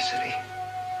Virginia City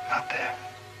out there.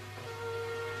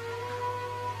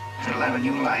 And it'll have a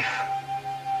new life.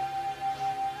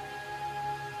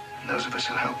 And those of us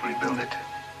who help rebuild it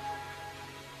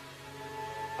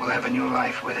will have a new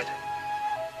life with it.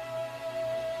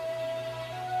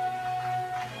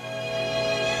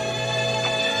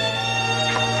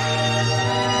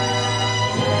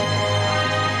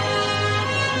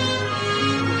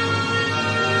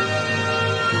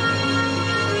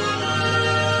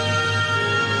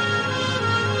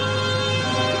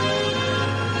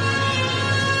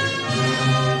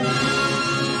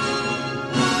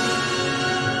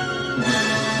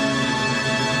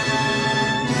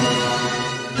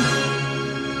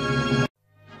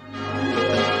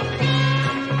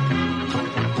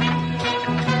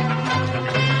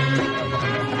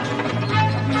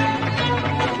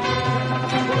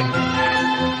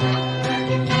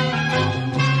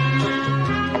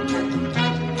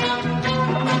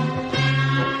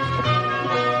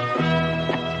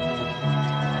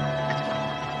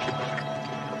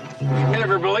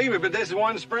 Believe it, but this is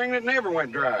one spring that never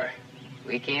went dry.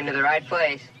 We came to the right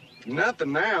place.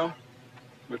 Nothing now.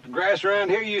 But the grass around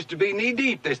here used to be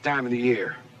knee-deep this time of the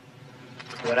year.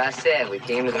 That's what I said. We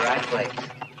came to the right place.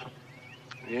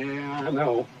 Yeah, I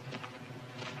know.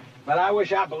 But I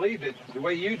wish I believed it the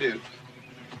way you do.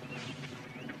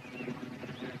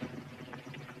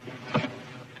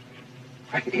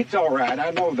 It's all right.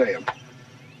 I know them.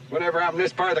 Whenever I'm in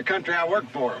this part of the country, I work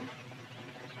for them.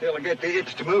 Till I get the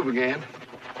itch to move again.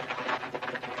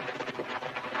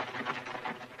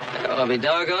 I'll be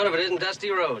doggone if it isn't Dusty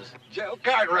Rhodes. Joe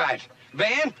Cartwrights.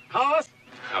 Van, Hoss.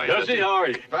 Oh, Dusty, how are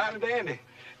you? Fine and dandy.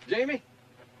 Jamie?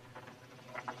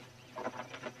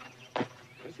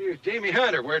 This here's Jamie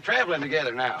Hunter. We're traveling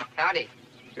together now. Howdy.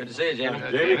 Good to see you, Jamie.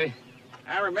 Jamie.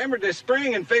 I remembered this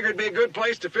spring and figured it'd be a good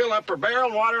place to fill up her barrel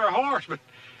and water her horse, but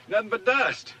nothing but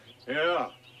dust. Yeah.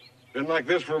 Been like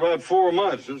this for about 4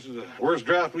 months. This is the worst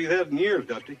drought we've had in years,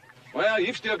 Dusty. Well,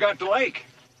 you've still got the lake.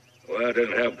 Well, it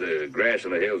doesn't help the grass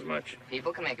on the hills much.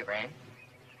 People can make it rain.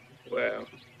 Well,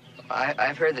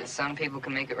 I've heard that some people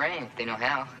can make it rain if they know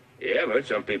how. yeah, but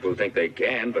some people think they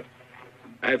can, but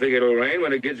I figure it'll rain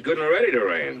when it gets good and ready to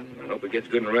rain. I hope it gets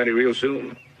good and ready real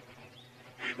soon.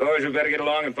 Boys, we better get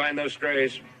along and find those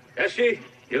strays. Esky,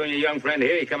 you and your young friend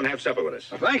here, you come and have supper with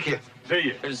us. Well, thank you. See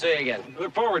you. Good to see you again.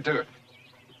 Look forward to it.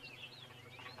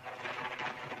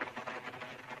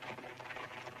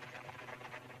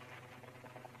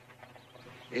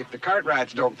 If the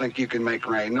Cartwrights don't think you can make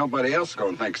rain, nobody else is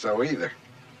going to think so either.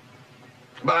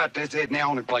 But this isn't the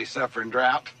only place suffering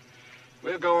drought.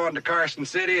 We'll go on to Carson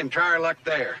City and try our luck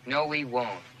there. No, we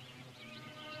won't.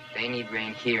 They need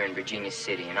rain here in Virginia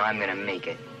City, and I'm gonna make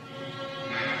it.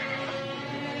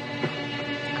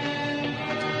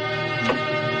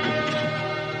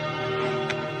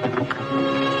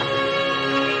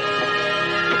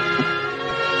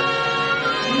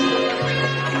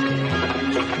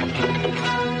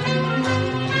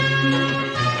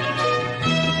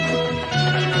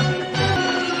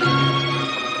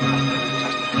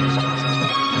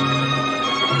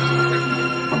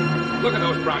 Look at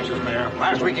those prices, Mayor.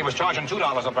 Last week he was charging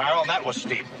 $2 a barrel, and that was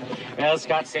steep. Well,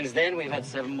 Scott, since then, we've had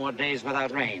 7 more days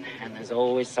without rain. And there's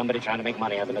always somebody trying to make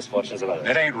money out of the misfortunes of others.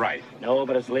 It ain't right. No,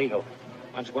 but it's legal. Why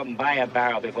don't you go up and buy a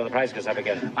barrel before the price goes up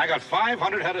again? I got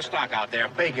 500 head of stock out there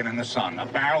baking in the sun. A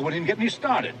barrel wouldn't even get me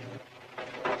started.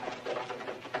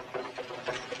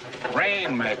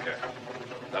 Rainmaker.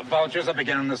 The vultures are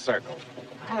beginning to circle.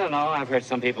 I don't know. I've heard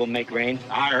some people make rain.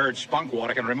 I heard spunk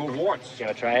water can remove warts. Did you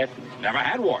ever try it? Never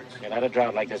had warts. You've had a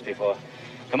drought like this before.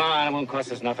 Come on, it won't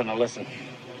cost us nothing to listen.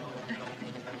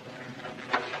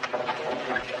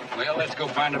 Well, let's go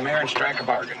find the mayor and strike a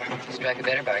bargain. Strike a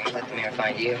better bargain. Let the mayor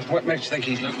find you. What makes you think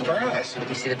he's looking for us?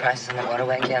 You see the prices on the water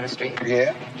wagon down the street?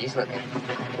 Yeah. He's looking.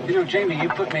 You know, Jamie, you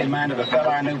put me in mind of a fellow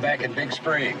I knew back in Big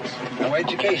Springs. No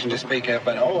education to speak of,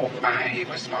 but oh my, he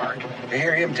was smart. To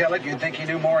hear him tell it, you'd think he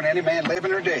knew more than any man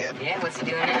living or dead. Yeah, what's he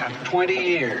doing now? 20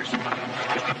 years.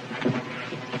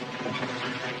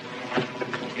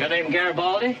 Your name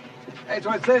Garibaldi? That's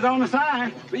what it says on the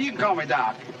sign, but you can call me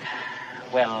Doc.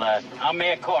 Well, I'm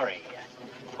Mayor Corey.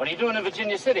 What are you doing in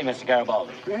Virginia City, Mr.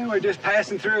 Garibaldi? Well, we're just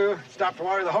passing through. Stopped to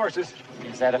water the horses.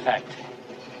 Is that a fact?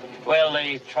 Well,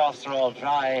 the troughs are all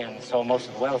dry, and so are most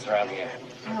of the wells around here.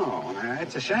 Oh, now,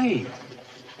 that's a shame.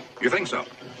 You think so?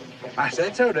 I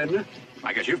said so, didn't I?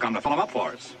 I guess you've come to fill them up for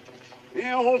us.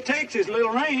 Yeah, all it takes is a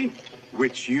little rain.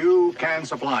 Which you can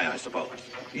supply, I suppose.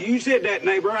 You said that,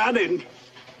 neighbor. I didn't.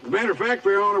 As a matter of fact,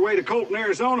 we're on our way to Colton,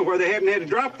 Arizona, where they haven't had a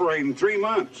drop for rain in 3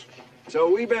 months.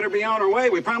 So we better be on our way.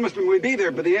 We promised them we'd be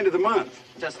there by the end of the month.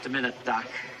 Just a minute, Doc.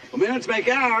 Well, minutes make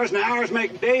hours, and hours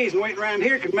make days, and waiting around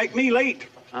here could make me late.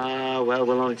 Well,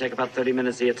 we'll only take about 30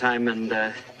 minutes of your time,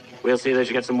 and we'll see that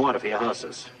you get some water for your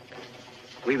horses.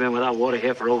 We've been without water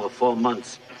here for over 4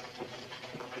 months.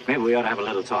 Maybe we ought to have a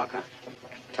little talk,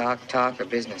 huh? Talk, or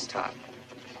business talk?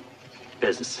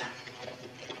 Business.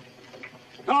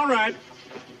 All right.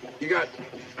 You got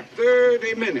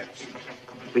 30 minutes.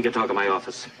 We can talk in my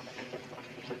office.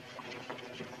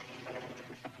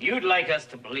 You'd like us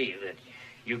to believe that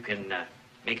you can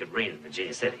make it rain in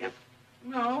Virginia City, huh?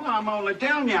 No, I'm only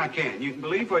telling you I can. You can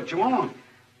believe what you want.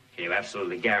 Can you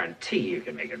absolutely guarantee you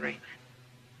can make it rain?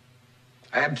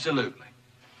 Absolutely.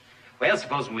 Well,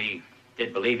 supposing we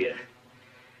did believe you.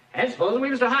 And supposing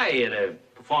we was to hire you to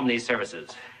perform these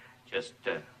services. Just,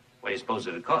 what do you suppose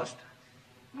it'd cost?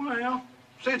 Well,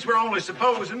 since we're only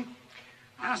supposing,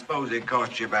 I suppose it'd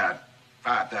cost you about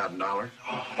 $5,000.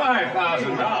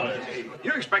 $5,000?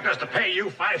 You expect us to pay you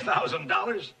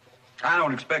 $5,000? I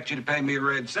don't expect you to pay me a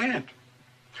red cent.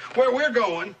 Where we're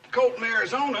going, Colton,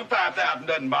 Arizona, $5,000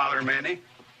 doesn't bother them any.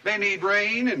 They need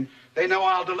rain, and they know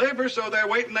I'll deliver, so they're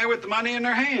waiting there with the money in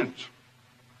their hands.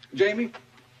 Jamie?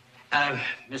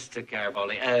 Mr.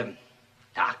 Garibaldi,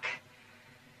 Doc,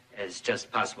 it's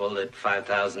just possible that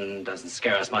 5,000 doesn't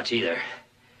scare us much either.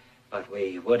 But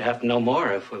we would have to know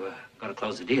more if we were going to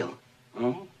close the deal.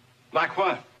 Oh? Like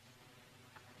what?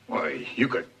 Why, you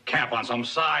could camp on some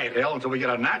side hill until we get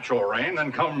a natural rain,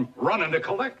 then come running to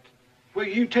collect. Well,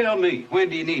 you tell me, when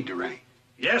do you need the rain?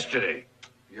 Yesterday.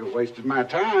 You wasted my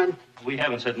time. We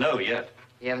haven't said no yet.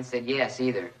 You haven't said yes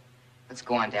either. Let's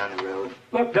go on down the road.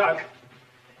 Look, Doc,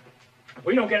 if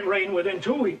we don't get rain within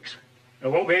 2 weeks, there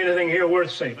won't be anything here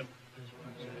worth saving.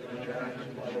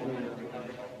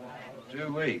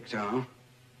 2 weeks, huh?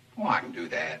 Oh, I can do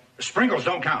that. The sprinkles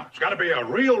don't count. It's got to be a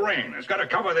real rain. It's got to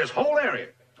cover this whole area.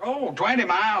 Oh, 20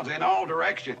 miles in all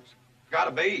directions.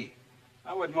 Gotta be.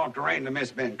 I wouldn't want the rain to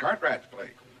miss Ben Cartwright's place.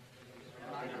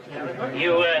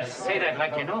 You say that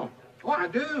like you know. Oh, I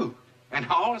do. And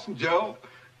Hollis and Joe.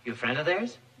 You a friend of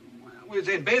theirs? Well, we was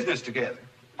in business together.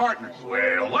 Partners.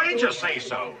 Well, why didn't you say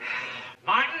so?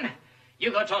 Martin,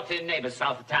 you go talk to your neighbors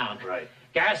south of town. Right.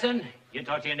 Garrison, you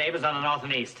talk to your neighbors on the north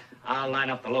and east. I'll line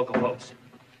up the local folks.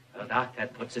 Well, Doc,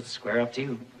 that puts it square up to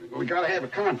you. We gotta have a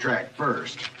contract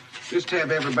first. Just have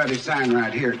everybody sign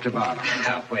right here at the bottom.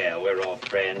 Well, we're all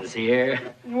friends here.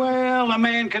 Well, a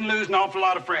man can lose an awful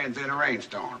lot of friends in a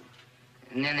rainstorm.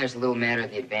 And then there's a little matter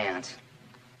of the advance.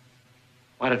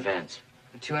 What advance?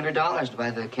 $200 to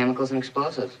buy the chemicals and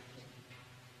explosives.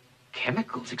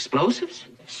 Chemicals? Explosives?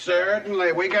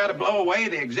 Certainly. We got to blow away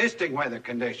the existing weather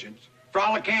conditions,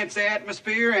 frolic enhance the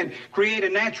atmosphere, and create a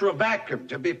natural vacuum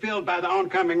to be filled by the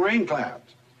oncoming rain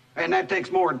clouds. And that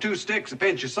takes more than 2 sticks, a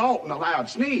pinch of salt, and a loud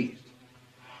sneeze.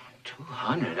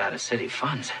 200 out of city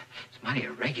funds. It's mighty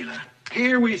irregular.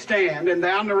 Here we stand, and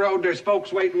down the road there's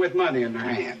folks waiting with money in their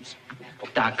hands.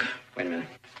 Doc, wait a minute.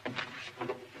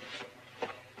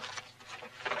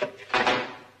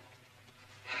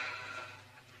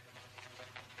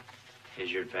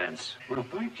 Here's your advance. Well,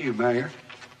 thank you, Mayor.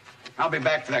 I'll be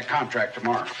back for that contract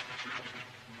tomorrow.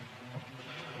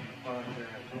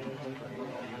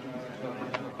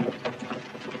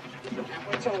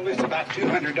 What's all this about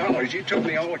 $200? You told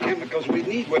me all the chemicals we'd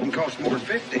need wouldn't cost more than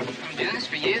 $50. I'm doing this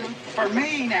for you. For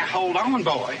me? Now, hold on,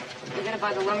 boy. You gotta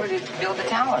buy the lumber to build the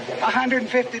tower.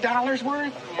 $150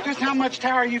 worth? Yeah. Just how much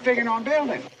tower are you figuring on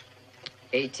building?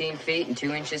 18 feet and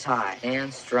 2 inches high.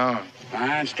 And strong.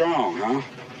 Fine, strong, huh?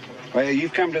 Well,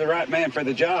 you've come to the right man for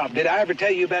the job. Did I ever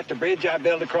tell you about the bridge I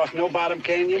built across No Bottom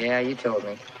Canyon? Yeah, you told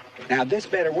me. Now, this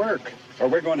better work, or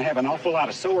we're going to have an awful lot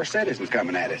of sore citizens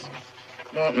coming at us.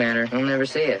 Won't matter. They'll never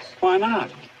see us. Why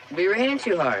not? It'll be raining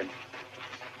too hard.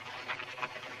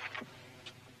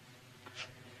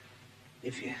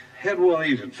 If you had one of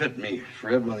these that fit me,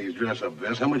 Fred, one of these dress-up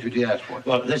vests, how much would you ask for it?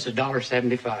 Well, this is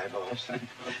 $1.75, boss.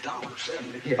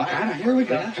 $1.75? Here we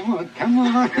go. Yeah. Come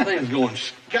on. That thing's going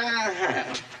sky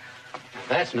high.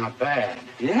 That's not bad.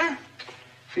 Yeah?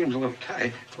 Seems a little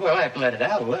tight. Well, I have to let it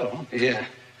out a little. Yeah.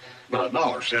 About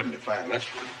 $1.75. That's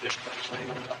just about the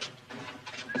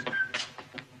same.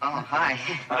 Oh, hi.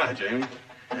 Hi, Jamie.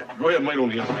 Go ahead and wait on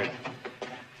the other end.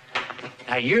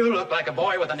 Now, you look like a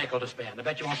boy with a nickel to spend. I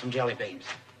bet you want some jelly beans.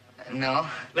 No.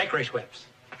 Licorice whips.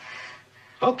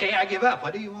 Okay, I give up.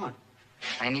 What do you want?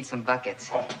 I need some buckets.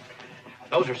 Oh,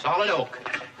 those are solid oak.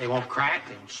 They won't crack,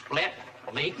 they won't split,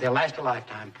 leak. They'll last a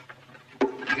lifetime.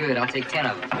 Good, I'll take 10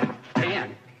 of them.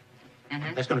 10?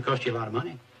 Mm-hmm. That's going to cost you a lot of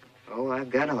money. Oh, I've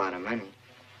got a lot of money.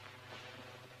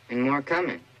 And more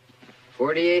coming.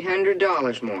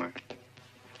 $4,800 more.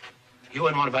 You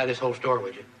wouldn't want to buy this whole store,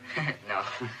 would you? No.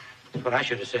 That's what I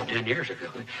should have said 10 years ago.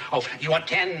 Oh, you want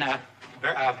 10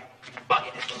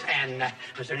 buckets. And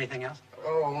is there anything else?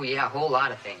 Oh, yeah, a whole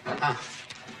lot of things.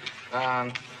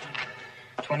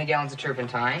 20 gallons of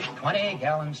turpentine. 20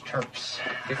 gallons terps.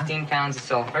 15 pounds of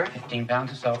sulfur. 15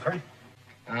 pounds of sulfur.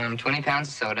 20 pounds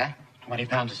of soda. 20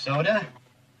 pounds of soda.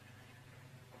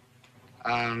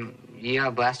 Yeah,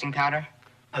 blasting powder.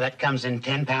 Oh, that comes in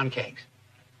 10-pound kegs.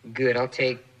 Good, I'll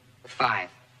take 5.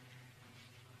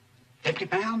 50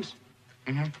 pounds?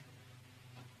 Mm-hmm.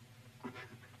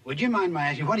 Would you mind my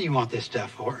asking, what do you want this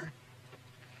stuff for?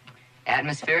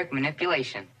 Atmospheric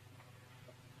manipulation.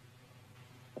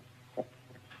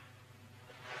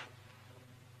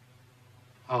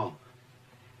 Oh.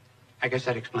 I guess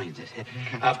that explains it.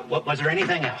 Was there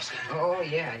anything else? Oh,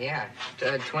 yeah.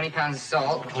 20 pounds of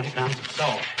salt. 20 pounds of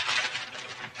salt.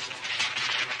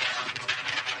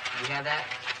 You have that?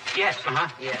 Yes, uh-huh.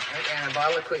 Yeah, and a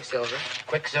bottle of Quicksilver.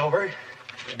 Quicksilver?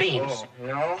 Beans.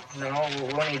 Oh, no,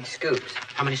 we'll need scoops.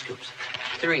 How many scoops?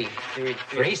 3.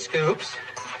 3 scoops.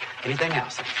 Anything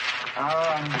else?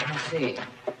 Let's see.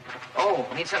 Oh,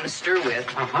 need something to stir with.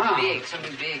 Uh-huh. Big,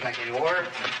 something big, like an oar.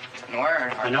 An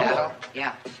oar or an paddle. oar?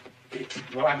 Yeah.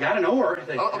 Well, I've got an oar.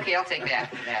 Oh, okay, I'll take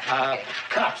that. Okay.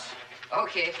 Cups.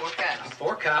 Okay, 4 cups.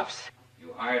 4 cups.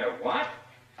 You hired a what?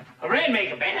 A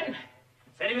rainmaker, Ben.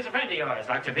 Said he was a friend of yours,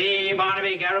 Dr. B.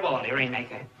 Barnaby Garibaldi,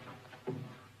 rainmaker.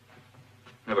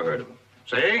 Never heard of him.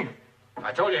 See?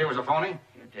 I told you he was a phony.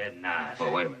 You did not.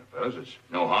 Well, wait a minute, fellas. There's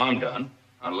no harm done.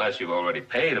 Unless you've already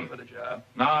paid him for the job.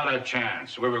 Not a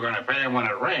chance. We were going to pay him when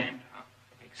it rained.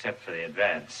 Except for the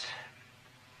advance.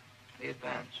 The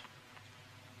advance.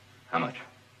 How much?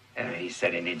 He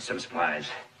said he needs some supplies.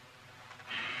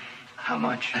 How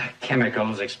much?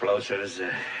 Chemicals, explosives,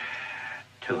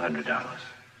 $200.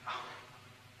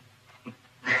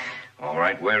 All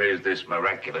right, where is this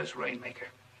miraculous rainmaker?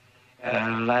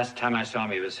 Last time I saw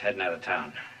him, he was heading out of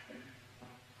town.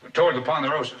 Toward the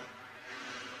Ponderosa.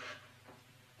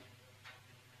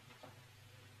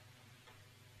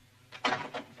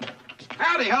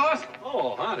 Howdy, Hoss.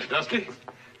 Oh, howdy, Dusty.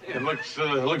 It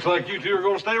looks like you two are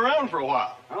going to stay around for a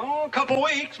while. Oh, a couple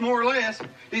weeks, more or less.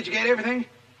 Did you get everything?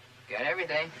 Got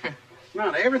everything.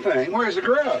 Not everything. Where's the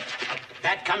grub?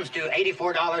 That comes to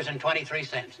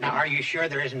 $84.23. Now, are you sure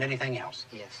there isn't anything else?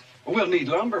 Yes. We'll need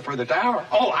lumber for the tower.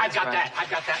 Oh, I've got that. I've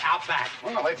got that out back.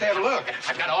 Well, let's have a look.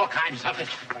 I've got all kinds of it.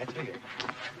 Right here.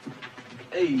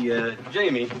 Hey,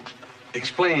 Jamie,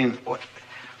 explain what.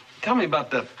 Tell me about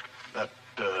that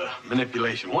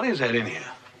manipulation. What is that in here?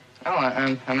 Oh,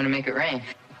 I'm gonna make it rain.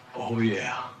 Oh,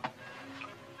 yeah.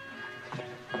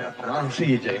 I'll see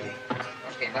you, Jamie.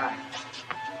 Okay, bye.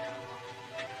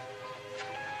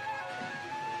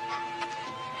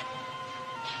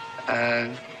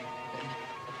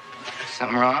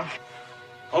 Something wrong?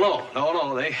 Oh,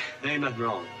 no, they ain't nothing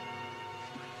wrong.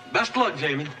 Best of luck,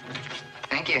 Jamie.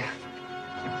 Thank you.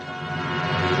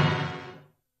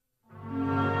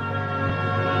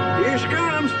 Here she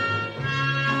comes.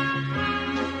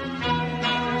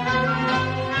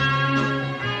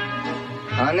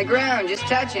 On the ground, just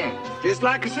touching. Just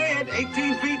like I said,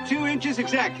 18 feet 2 inches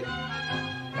exactly.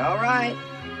 All right.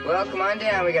 Well, come on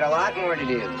down. We got a lot more to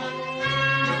do.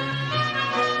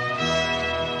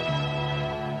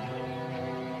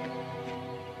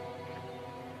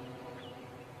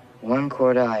 One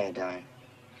quart iodine.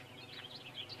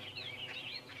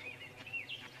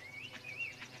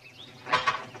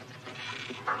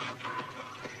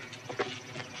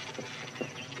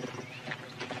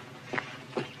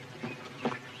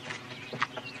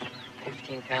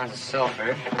 Pounds of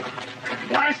sulfur.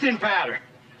 Blasting powder.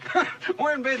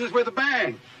 We're in business with a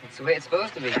bang. That's the way it's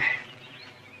supposed to be.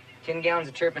 10 gallons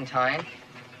of turpentine.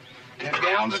 10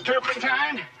 gallons of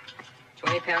turpentine.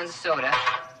 20 pounds of soda.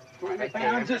 20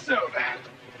 pounds of soda.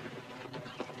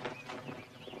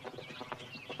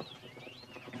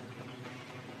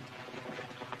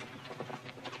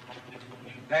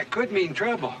 That could mean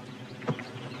trouble.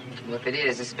 Well, if it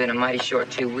is, it's been a mighty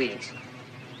short 2 weeks.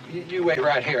 You wait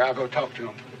right here. I'll go talk to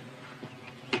him.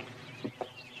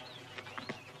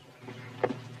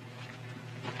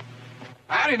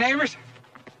 Howdy, neighbors.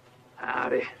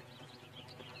 Howdy.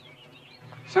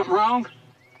 Something wrong?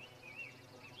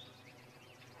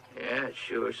 Yeah,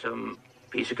 sure, some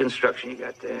piece of construction you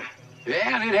got there.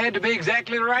 Yeah, and it had to be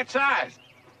exactly the right size.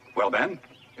 Well, Ben,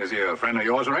 is he a friend of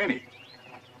yours or ain't he?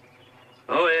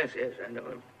 Oh, yes, I know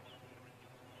him.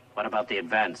 What about the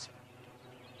advance?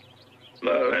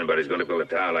 Well, anybody's going to build a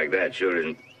tower like that sure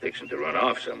isn't fixing to run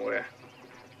off somewhere.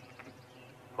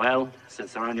 Well,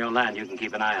 since they're on your land, you can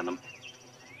keep an eye on them.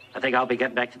 I think I'll be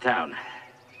getting back to town.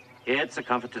 It's a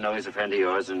comfort to know he's a friend of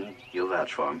yours, and you'll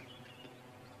vouch for him.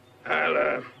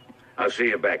 I'll see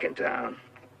you back in town.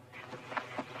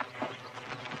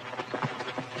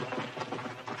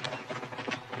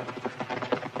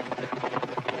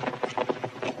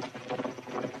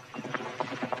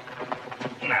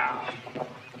 Now.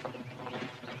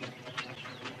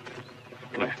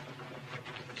 Come here.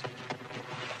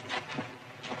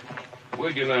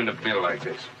 Where'd you learn to build like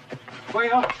this?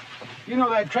 Well, you know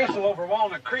that trestle over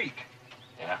Walnut Creek?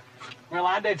 Yeah. Well,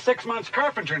 I did 6 months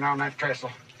carpentering on that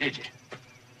trestle. Did you?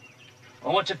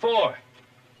 Well, what's it for?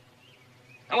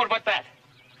 And what about that?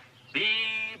 B.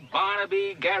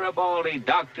 Barnaby Garibaldi,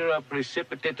 Doctor of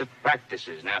Precipitative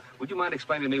Practices. Now, would you mind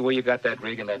explaining to me where you got that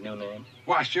rig and that new name?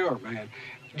 Why, sure, man.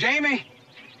 Jamie?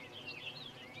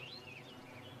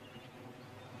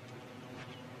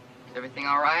 Is everything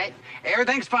all right?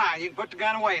 Everything's fine. You can put the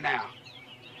gun away now.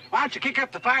 Why don't you kick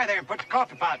up the fire there and put the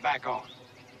coffee pot back on?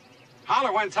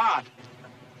 Holler when it's hot.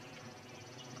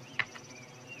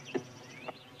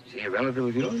 Is he a relative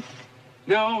of yours?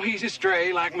 No, he's a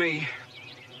stray like me.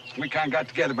 We kind of got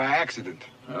together by accident.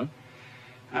 Huh?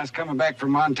 I was coming back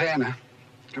from Montana,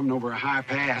 coming over a high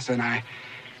pass, and I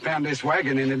found this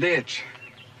wagon in a ditch.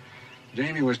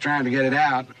 Jamie was trying to get it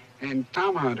out, and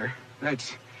Tom Hunter,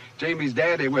 that's Jamie's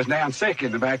daddy, was down sick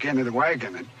in the back end of the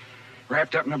wagon and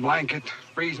wrapped up in a blanket,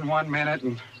 freezing 1 minute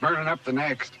and burning up the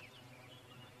next.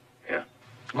 Yeah.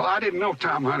 Well, I didn't know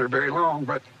Tom Hunter very long,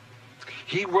 but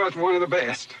he was one of the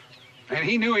best. And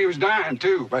he knew he was dying,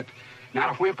 too, but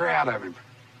not a whimper out of him.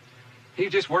 He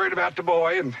was just worried about the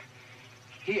boy, and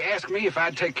he asked me if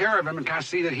I'd take care of him and kind of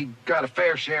see that he got a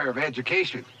fair share of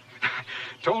education.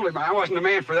 Told him I wasn't the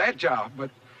man for that job, but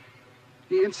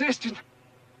he insisted.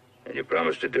 And you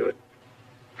promised to do it?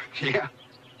 Yeah.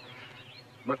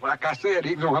 But like I said,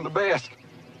 he was one of the best.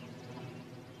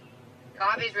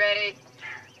 Coffee's ready.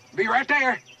 Be right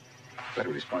there. Better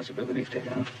responsibility to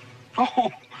take on. Oh,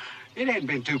 it ain't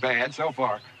been too bad so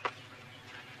far.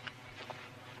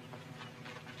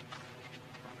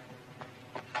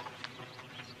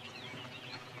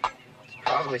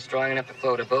 Probably strong enough to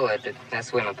float a bullet, but that's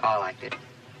the way my pa liked it.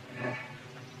 Yeah.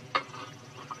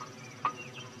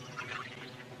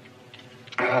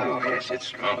 Oh, yes, it's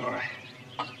strong, all right.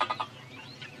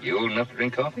 You old enough to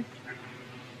drink coffee?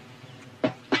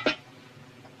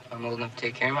 I'm old enough to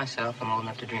take care of myself. I'm old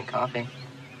enough to drink coffee.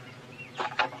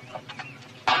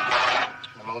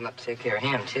 I'm old enough to take care of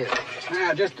him, too.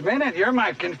 Now, just a minute. You're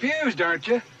mighty confused, aren't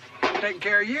you? I'm taking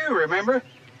care of you, remember?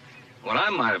 Well,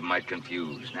 I'm mighty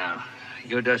confused. Now,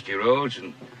 you're Dusty Rhodes,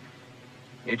 and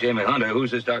you're Jamie Hunter.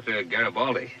 Who's this Dr.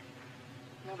 Garibaldi?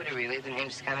 Nobody really. The name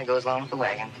just kind of goes along with the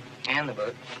wagon and the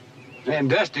book. And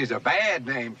Dusty's a bad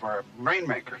name for a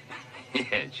rainmaker. Yeah,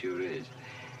 it sure is.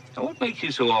 Now, what makes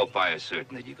you so all-fire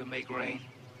certain that you can make rain?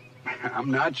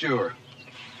 I'm not sure,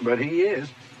 but he is.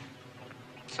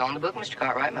 It's all in the book, Mr.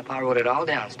 Cartwright. My pa wrote it all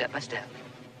down, step by step.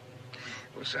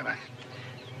 Well, son,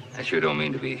 I sure don't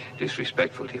mean to be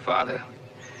disrespectful to your father.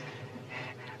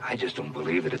 I just don't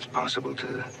believe that it's possible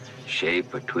to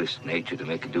shape or twist nature to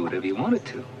make it do whatever you want it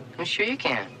to. Well, sure you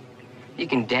can. You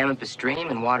can dam up a stream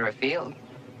and water a field.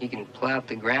 You can plow up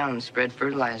the ground and spread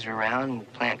fertilizer around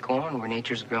and plant corn where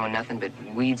nature's growing nothing but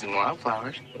weeds and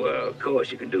wildflowers. Well, of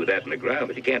course, you can do that in the ground,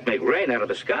 but you can't make rain out of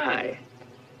the sky.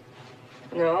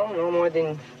 No more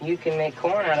than you can make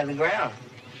corn out of the ground.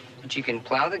 But you can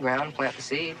plow the ground and plant the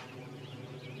seed.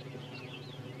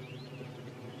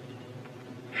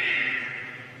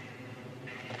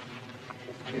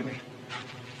 Jimmy,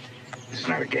 this is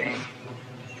not a game.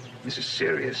 This is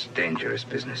serious, dangerous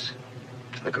business.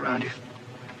 Look around you.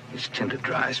 It's tinted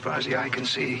dry as far as the eye can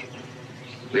see.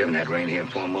 We haven't had rain here in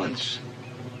 4 months.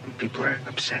 And people are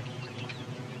upset.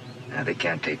 Now, they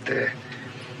can't take their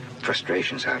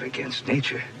frustrations out against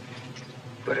nature.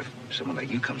 But if someone like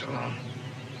you comes along,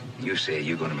 you say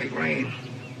you're going to make rain,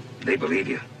 they believe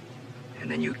you,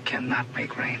 and then you cannot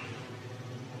make rain.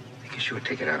 They can sure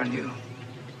take it out on you.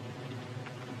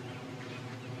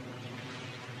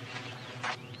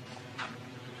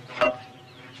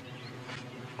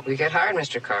 We get hard,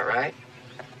 Mr. Cartwright.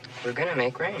 We're gonna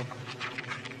make rain.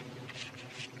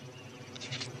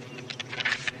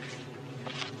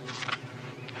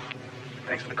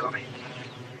 Thanks for the coffee.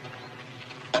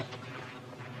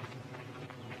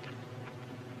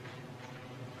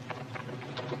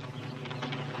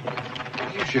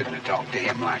 You shouldn't have talked to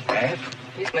him like that.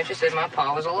 Miss Mitchell said my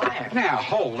pa was a liar. Now,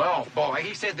 hold off, boy.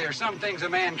 He said there's some things a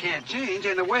man can't change,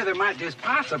 and the weather might just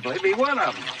possibly be one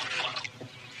of them.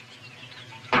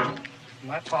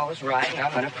 My pa was right, and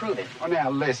I'm gonna prove it. Oh, now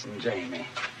listen, Jamie.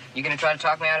 You gonna try to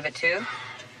talk me out of it, too?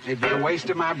 It'd be a waste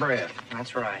of my breath.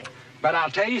 That's right. But I'll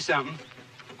tell you something.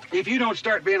 If you don't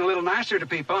start being a little nicer to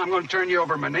people, I'm going to turn you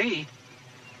over my knee.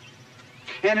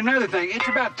 And another thing, it's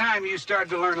about time you started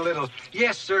to learn a little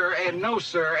yes, sir, and no,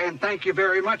 sir, and thank you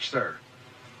very much, sir.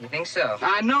 You think so?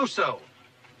 I know so.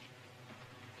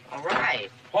 All right.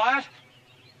 What?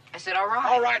 I said all right.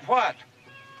 All right, what?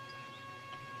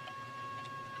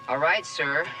 All right,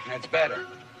 sir. That's better.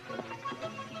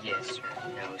 Yes, sir.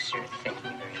 No, sir. Thank you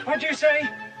very much. What'd you say?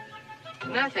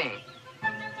 Nothing.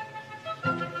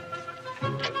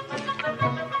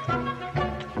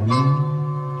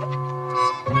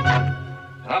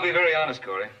 I'll be very honest,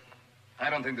 Corey. I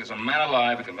don't think there's a man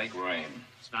alive who can make rain.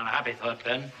 It's not a happy thought,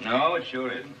 Ben. No, it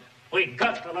sure isn't. We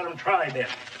got to let him try, Ben.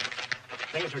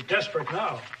 Things are desperate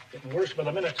now. Getting worse by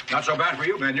the minute. Not so bad for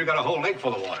you, man. You got a whole lake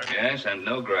full of water. Yes, and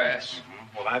no grass.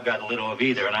 Well, I've got a little of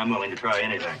either, and I'm willing to try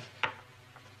anything.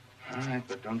 All right,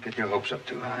 but don't get your hopes up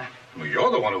too high. Well,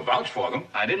 you're the one who vouched for them.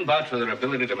 I didn't vouch for their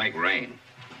ability to make rain.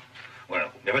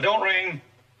 Well, if it don't rain,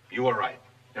 you were right.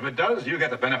 If it does, you get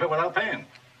the benefit without paying.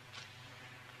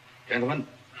 Gentlemen,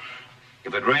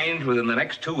 if it rains within the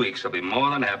next 2 weeks, I'll be more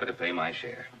than happy to pay my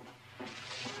share.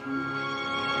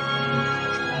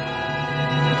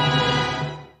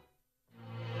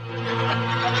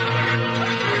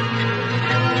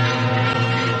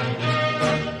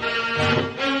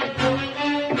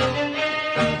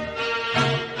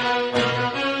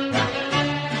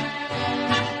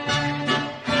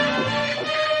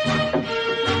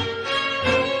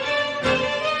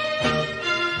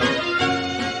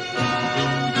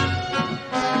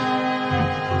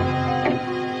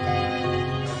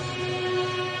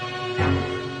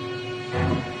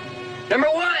 Number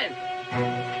one.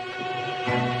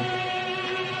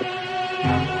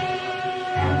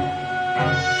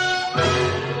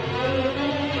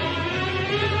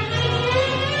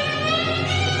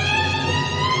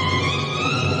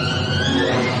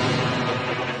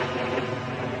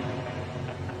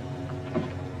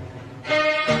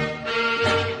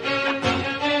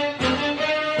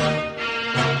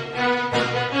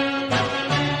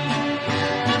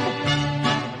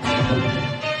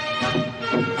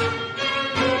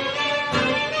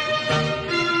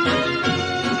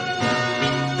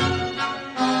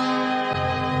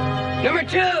 Number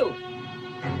two.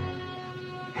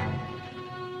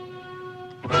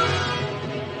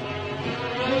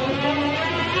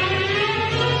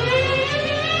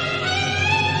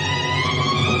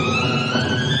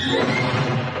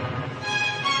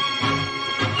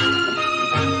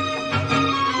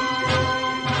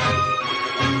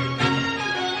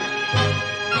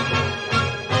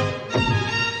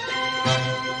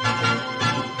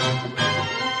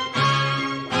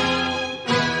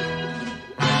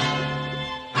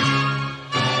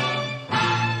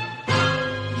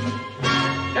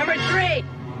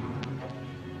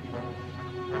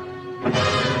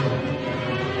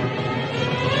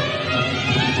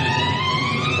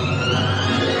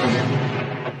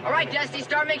 Dusty,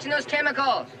 start mixing those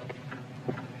chemicals.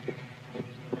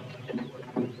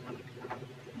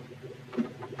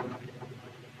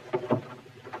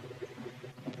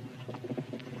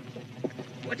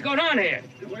 What's going on here?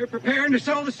 We're preparing to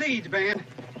sow the seeds, Ben.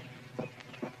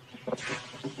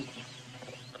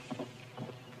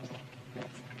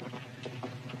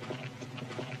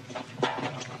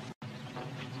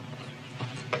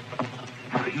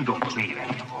 You don't believe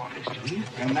any of all this, do you?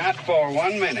 And not for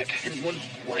 1 minute. And, well,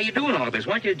 why are you doing all this?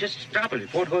 Why don't you just stop it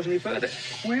before it goes any further?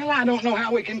 Well, I don't know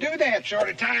how we can do that, short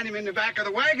of tying him in the back of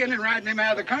the wagon and riding him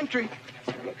out of the country.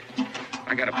 Look,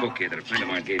 I got a book here that a friend of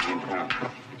mine gave me in town.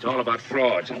 It's all about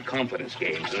frauds and confidence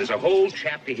games, and there's a whole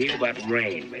chapter here about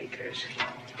rainmakers.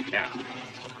 Now,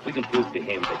 we can prove to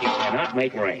him that you cannot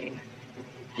make rain.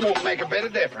 Won't make a bit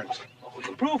of difference. Well, we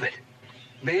can prove it.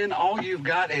 Ben, all you've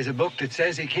got is a book that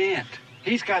says he can't.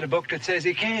 He's got a book that says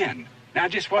he can. Now,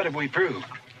 just what have we proved?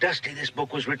 Dusty, this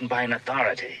book was written by an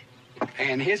authority.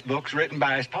 And his book's written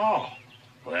by his pa.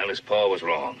 Well, his pa was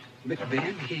wrong. But,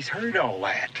 Ben, he's heard all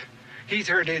that. He's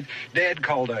heard his dad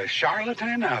called a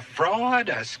charlatan, a fraud,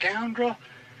 a scoundrel.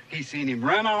 He's seen him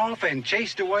run off and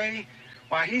chased away.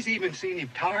 Why, he's even seen him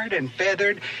tarred and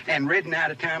feathered and ridden out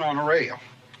of town on a rail.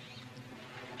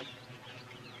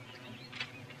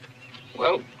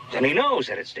 Well, then he knows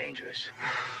that it's dangerous.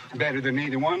 Better than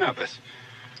either one of us.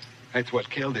 That's what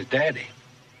killed his daddy.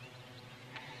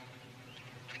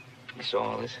 You saw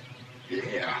all this?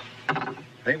 Yeah.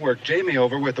 They worked Jamie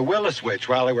over with the willow switch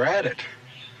while they were at it.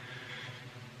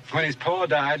 When his pa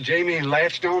died, Jamie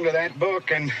latched onto that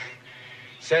book and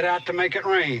set out to make it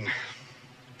rain.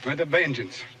 With a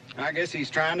vengeance. I guess he's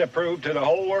trying to prove to the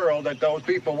whole world that those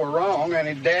people were wrong and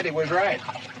his daddy was right.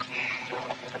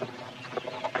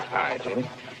 Hi, Jamie.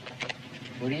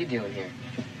 What are you doing here?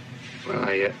 Well,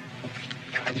 I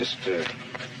just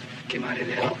came out here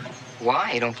to help.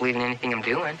 Why? You don't believe in anything I'm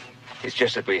doing? It's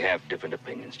just that we have different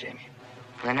opinions, Jamie.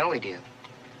 I know we do.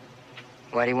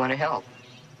 Why do you want to help?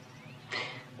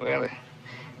 Well,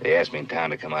 they asked me in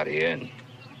town to come out here and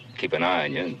keep an eye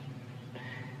on you. And,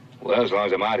 well, as long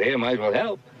as I'm out here, might as well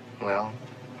help. Well,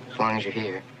 as long as you're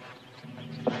here.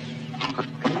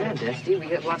 Come on, Dusty. We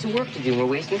got lots of work to do. We're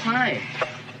wasting time.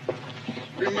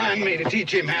 Remind me to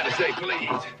teach him how to say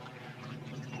please.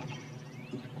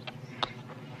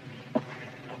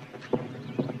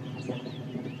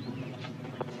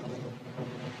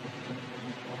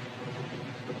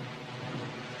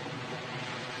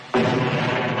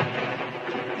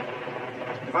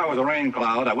 If I was a rain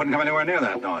cloud, I wouldn't come anywhere near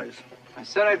that noise. I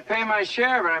said I'd pay my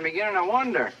share, but I'm beginning to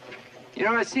wonder. You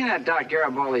know, I've seen that Doc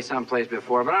Garibaldi someplace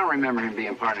before, but I don't remember him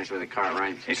being partners with the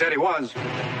Cartwrights. He said he was.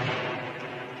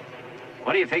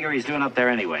 What do you figure he's doing up there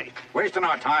anyway? Wasting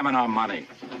our time and our money.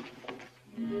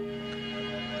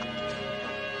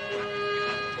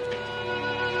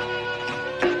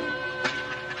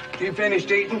 You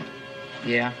finished eating?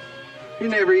 Yeah. You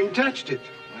never even touched it.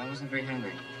 I wasn't very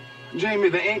hungry. Jamie,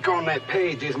 the ink on that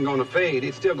page isn't going to fade.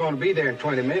 It's still going to be there in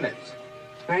 20 minutes.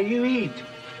 Now you eat.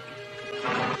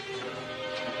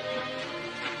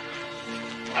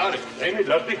 Howdy, Jamie,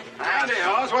 Dusty. Howdy,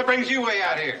 Hoss. What brings you way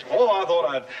out here? Oh, I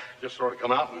thought I'd just sort of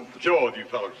come out and chill with you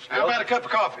fellas. How about a cup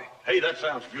of coffee? Hey, that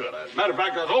sounds good. As a matter of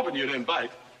fact, I was hoping you'd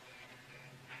invite.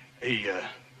 Hey,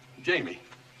 Jamie,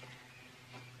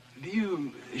 do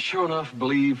you sure enough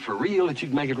believe for real that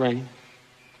you'd make it rain?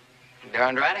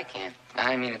 Darn right I can.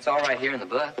 I mean, it's all right here in the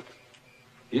book.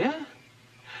 Yeah?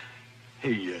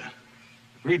 Hey,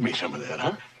 read me some of that,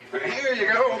 huh? Here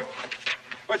you go.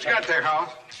 What you got there,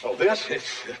 Hoss? Oh, this?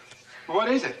 It's... What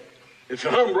is it? It's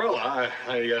an umbrella.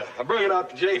 I brought it out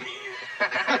to Jamie.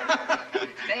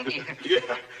 Thank you.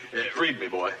 Yeah. Read me,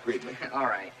 boy. Read me. All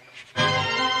right.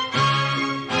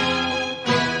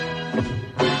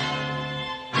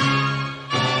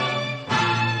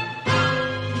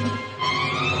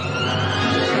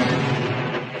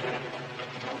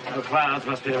 The clouds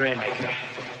must be the rainmaker.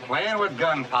 Playing with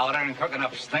gunpowder and cooking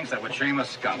up stinks that would shame a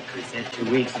skunk. He said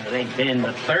 2 weeks and it ain't been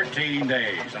but 13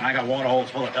 days, and I got water holes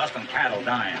full of dust and cattle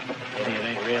dying. Maybe it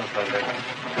ain't real thunder.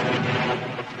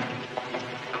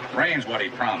 Rain's what he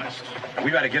promised.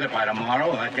 We better get it by tomorrow,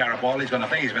 or that Garibaldi's gonna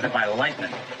think he's been hit by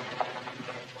lightning.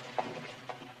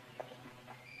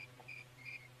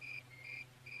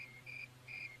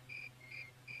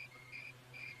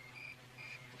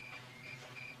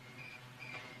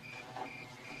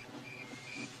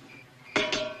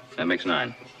 That makes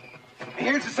 9.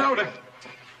 Here's the soda.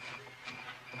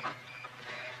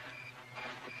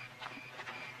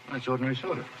 That's ordinary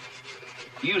soda.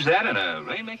 You use that in a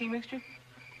rain-making mixture?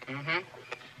 Mm-hmm.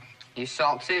 Use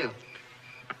salt, too.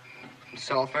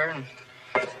 Sulfur and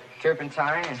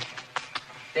turpentine and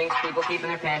Things people keep in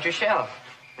their pantry shelf.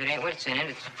 If it ain't what's in it,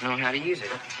 it's knowing how to use it.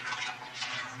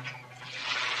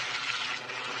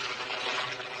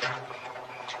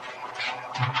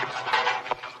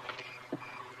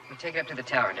 We'll take it up to the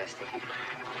tower, Dusty.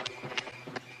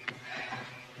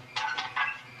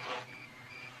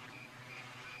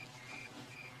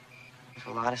 There's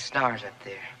a lot of stars up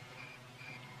there.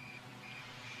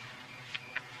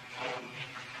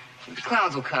 The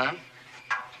clouds will come.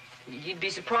 You'd be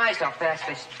surprised how fast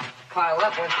they pile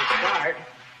up once they start.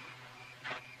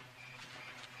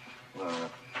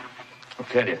 Well, I'll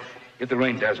tell you, if the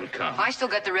rain doesn't come. I still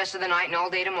got the rest of the night and all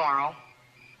day tomorrow.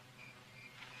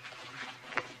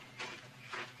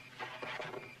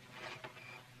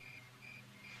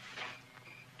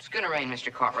 It's gonna rain,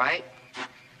 Mr. Cartwright.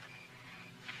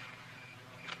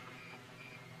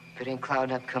 If it ain't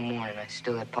clouding up come morning, I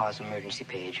still have Pa's emergency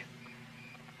page.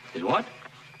 Is what?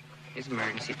 His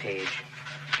emergency page.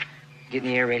 Getting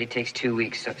the air ready takes 2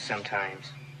 weeks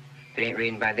sometimes. If it ain't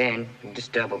raining by then, you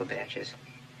just double the batches.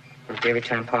 Worked every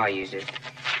time Pa used it.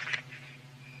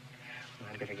 Well,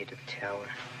 I better get to the tower.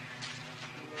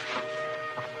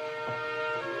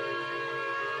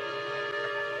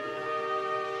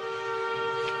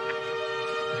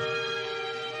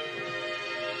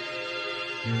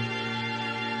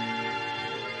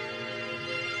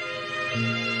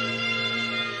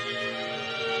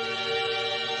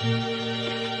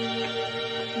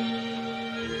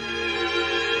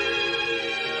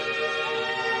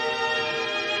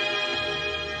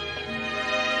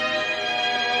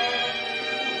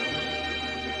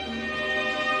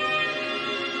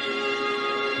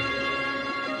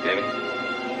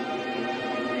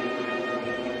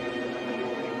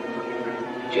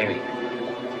 Jamie.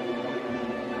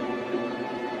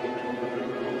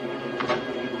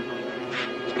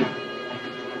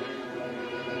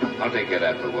 I'll take care of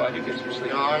that for a while. You get some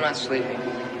sleep. No, I'm not sleeping.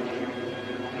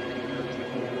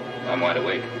 I'm wide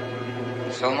awake.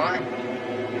 So am I.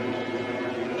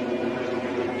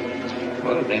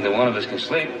 Well, if neither one of us can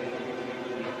sleep,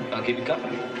 I'll keep you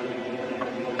company.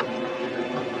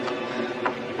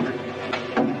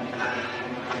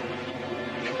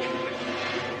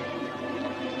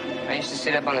 I used to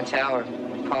sit up on the tower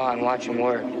with Pa and watch him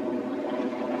work.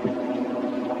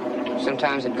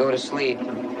 Sometimes I'd go to sleep.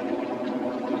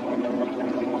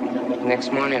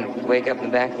 Next morning, I'd wake up in the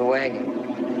back of the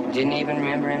wagon. Didn't even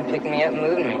remember him picking me up and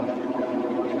moving me.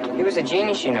 He was a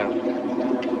genius, you know.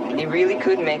 He really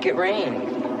could make it rain.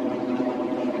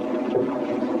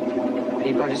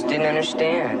 People just didn't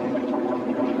understand.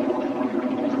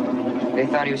 They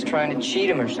thought he was trying to cheat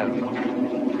them or something.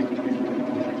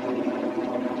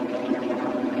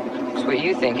 It's what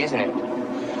you think, isn't it?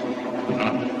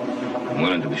 I'm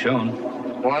willing to be shown.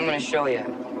 Well, I'm going to show you.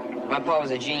 My pa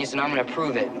was a genius, and I'm going to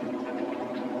prove it.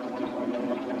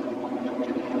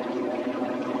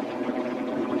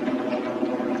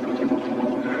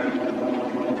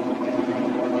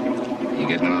 You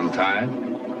getting a little tired?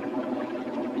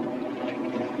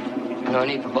 No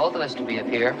need for both of us to be up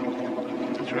here.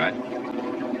 That's right.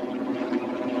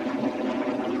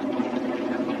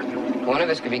 One of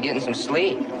us could be getting some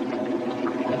sleep.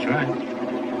 That's right.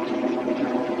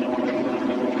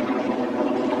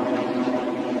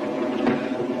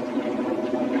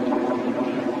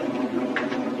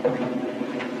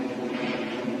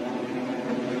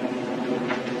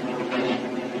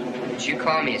 But you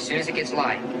call me as soon as it gets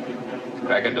light.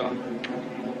 Crack of dawn.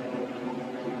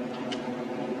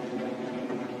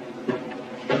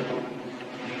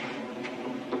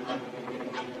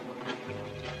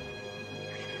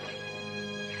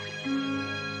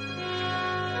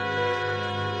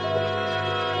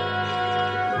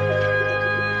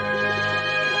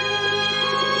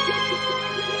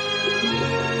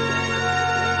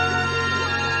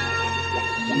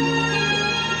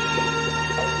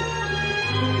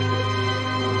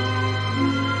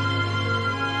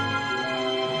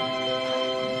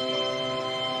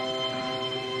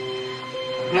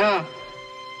 No.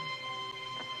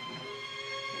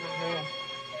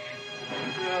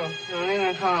 No, leave me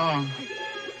alone.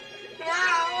 No!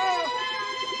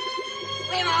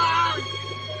 Leave him alone!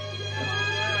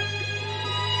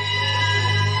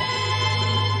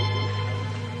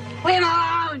 Leave him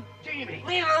alone! Jamie!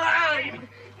 Leave him alone!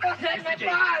 Don't touch my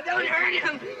paw! Don't hurt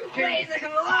him! Please leave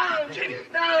him alone! Jamie!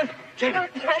 Don't! Jamie!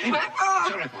 Don't touch my paw!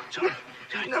 It's all right, boy. It's all right.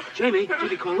 Jamie,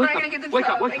 Jamie, come on, We're wake gonna up. get this Wake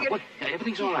up, dog. wake up. Wake. Yeah,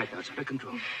 everything's all right now. It's under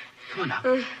control. Come on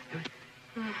now.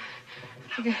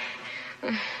 Okay.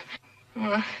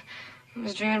 Well, I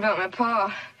was dreaming about my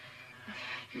paw.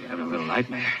 You having a little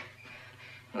nightmare?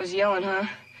 I was yelling, huh?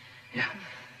 Yeah.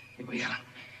 You were yelling.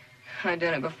 I'd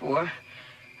done it before.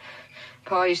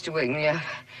 Pa used to wake me up.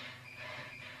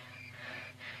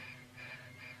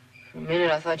 For a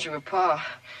minute, I thought you were Pa.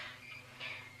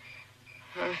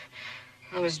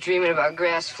 I was dreaming about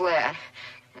grass flat.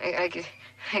 I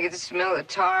could smell the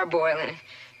tar boiling.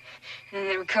 And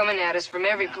they were coming at us from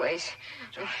every place.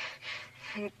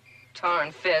 Tar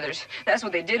and feathers. That's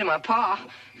what they did to my pa.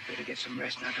 You better get some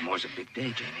rest now. Tomorrow's a big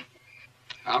day, Jamie.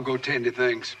 I'll go tend to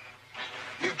things.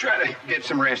 You try to get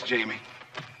some rest, Jamie.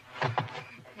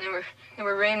 There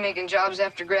were rain-making jobs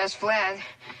after grass flat.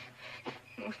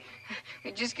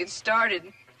 We'd just get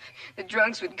started. The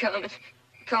drunks would come and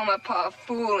call my pa a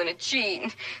fool and a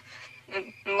cheat.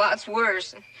 And lots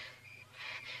worse.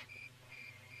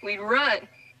 We'd run.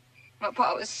 My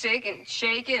pa was sick and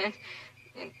shaking,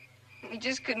 and he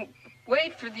just couldn't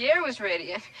wait for the air was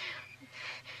ready.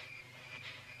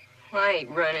 I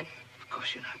ain't running. Of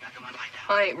course you're not. Now, come on, lie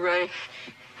down. I ain't running.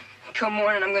 Come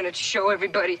morning, I'm gonna show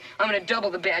everybody. I'm gonna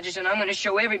double the badges, and I'm gonna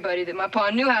show everybody that my pa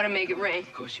knew how to make it rain.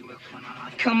 Of course you will. Come on, lie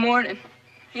down. Come morning.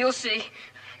 You'll see.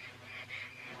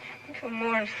 Come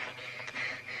morning.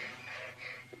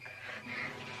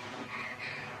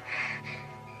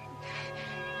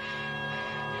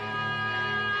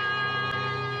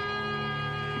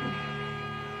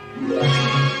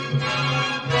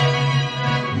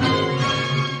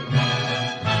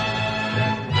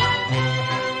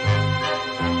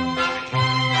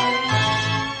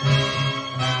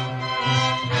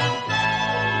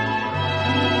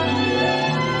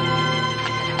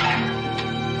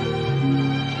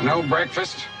 No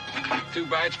breakfast, 2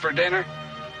 bites for dinner.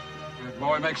 That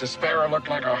boy makes a sparrow look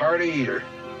like a hearty eater.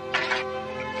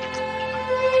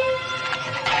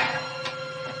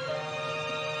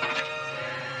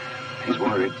 He's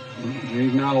worried.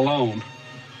 He's not alone.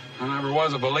 I never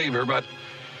was a believer, but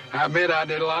I admit I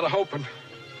did a lot of hoping.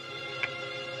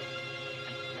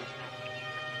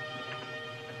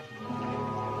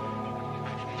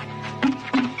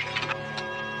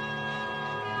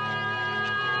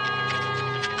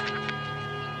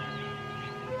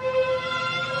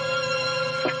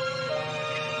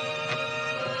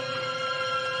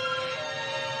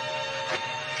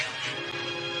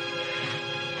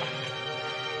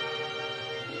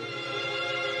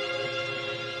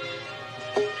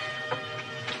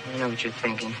 I know what you're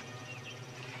thinking.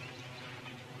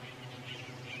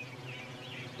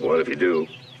 What if you do?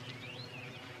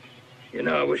 You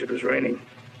know, I wish it was raining.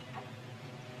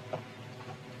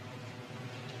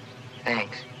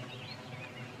 Thanks.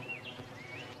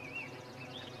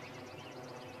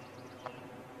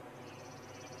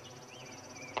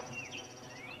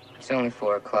 It's only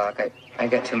 4 o'clock. I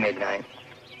got till midnight.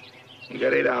 You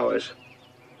got 8 hours.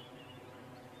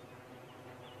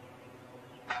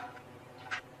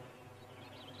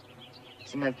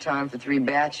 It's enough time for 3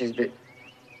 batches, but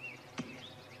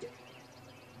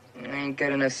I ain't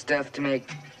got enough stuff to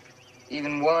make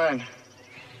even one.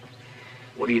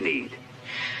 What do you need?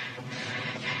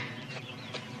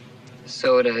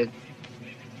 Soda,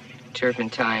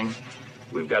 turpentine.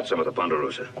 We've got some at the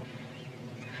Ponderosa.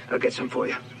 I'll get some for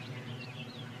you.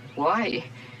 Why?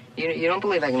 You don't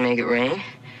believe I can make it rain?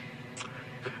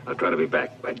 I'll try to be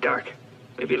back by dark.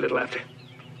 Maybe a little after.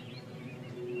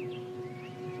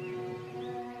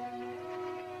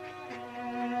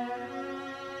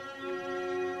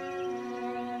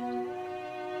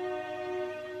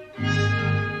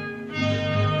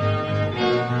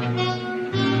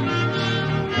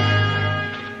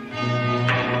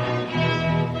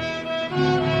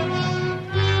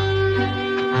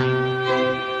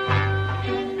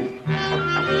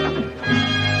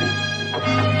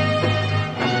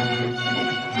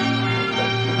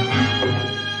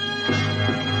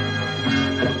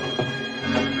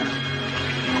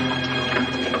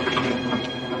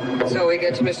 So we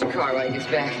get to Mr. Cartwright gets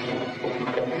back.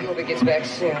 I hope he gets back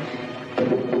soon.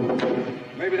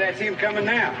 Maybe that's him coming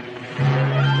now.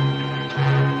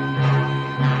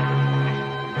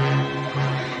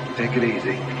 Take it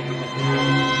easy.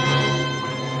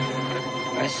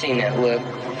 I seen that look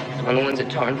on the ones that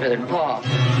tar and feathered paw.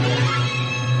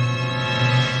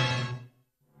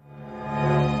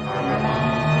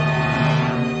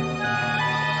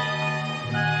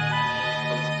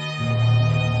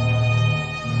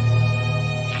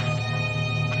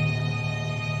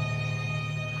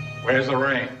 Where's the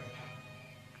rain?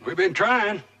 We've been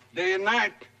trying, day and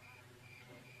night.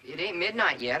 It ain't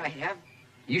midnight yet. I have.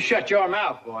 You shut your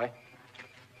mouth, boy.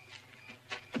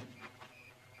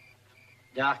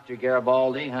 Dr.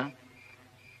 Garibaldi, huh?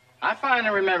 I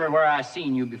finally remember where I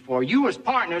seen you before. You was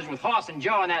partners with Hoss and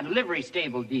Joe in that livery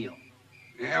stable deal.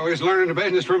 Yeah, we was learning the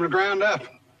business from the ground up.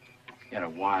 Got a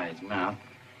wise mouth.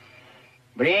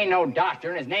 But he ain't no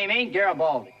doctor, and his name ain't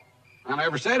Garibaldi. I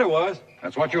never said it was.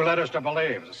 That's what you led us to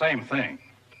believe. It's the same thing.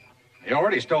 You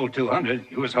already stole 200.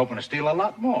 You was hoping to steal a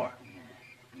lot more.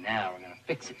 Now we're gonna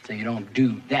fix it so you don't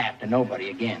do that to nobody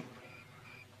again.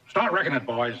 Start reckoning it,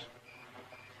 boys.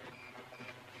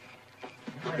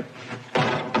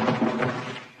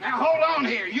 Now, hold on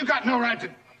here. You got no right to...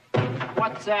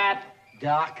 What's that,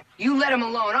 Doc? You let him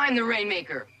alone. I'm the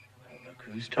rainmaker. Look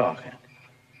who's talking.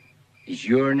 Is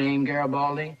your name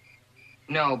Garibaldi?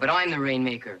 No, but I'm the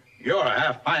rainmaker. You're a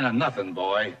half pint of nothing,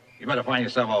 boy. You better find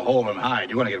yourself a hole and hide.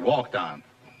 You're gonna get walked on.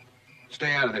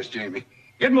 Stay out of this, Jamie.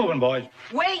 Get moving, boys.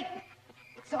 Wait!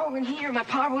 It's all in here. My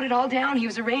pa wrote it all down. He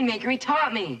was a rainmaker. He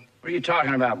taught me. What are you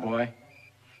talking about, boy?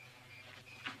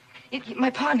 My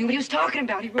pa knew what he was talking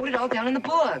about. He wrote it all down in the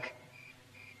book.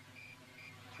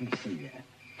 Let me see that.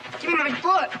 Give me my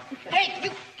book. Hey, you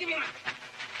give me my...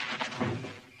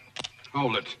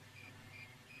 Hold it.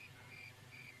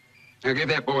 Now give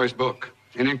that boy his book.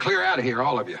 And then clear out of here,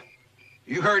 all of you.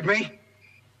 You heard me?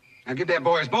 Now give that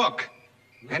boy his book.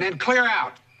 And then clear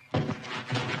out.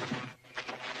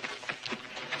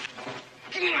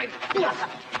 Give me my book.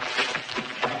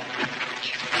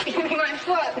 Give me my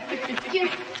book. Give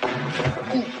me...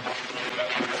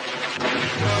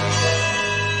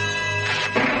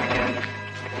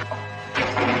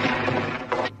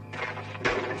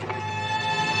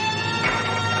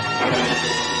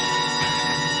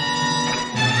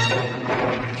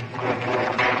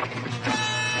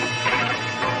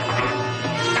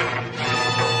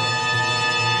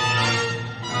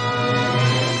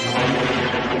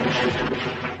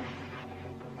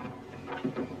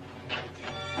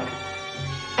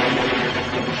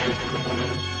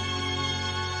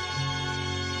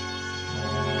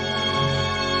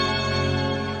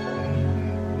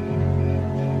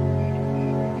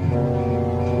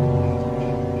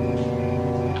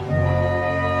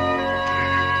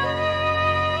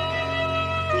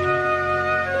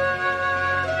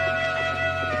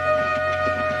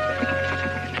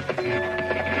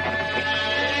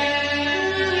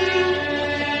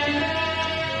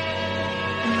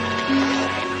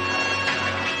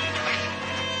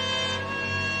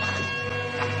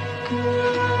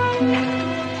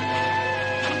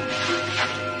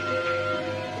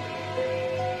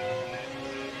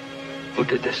 Who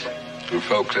did this? The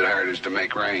folks that hired us to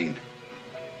make rain.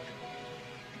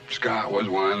 Scott was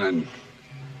one, and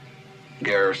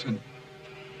Garrison.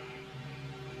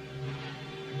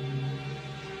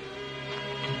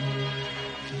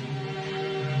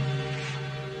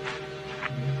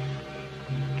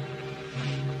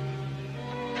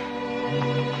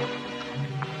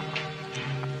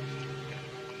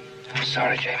 I'm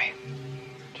sorry, Jamie.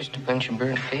 Just a bunch of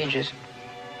burnt pages.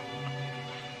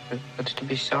 What's to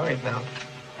be sorry about?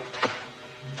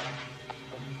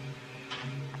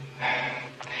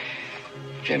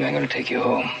 Jim, I'm gonna take you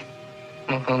home.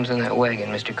 My home's in that wagon,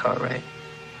 Mr. Cartwright.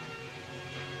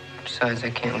 Besides,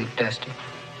 I can't leave Dusty.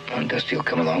 And Dusty will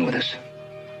come along with us.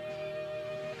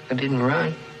 I didn't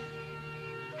run.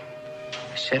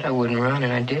 I said I wouldn't run,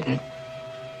 and I didn't.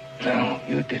 No,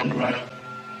 you didn't run.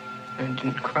 I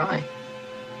didn't cry.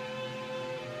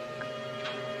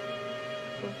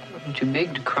 I'm too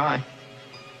big to cry.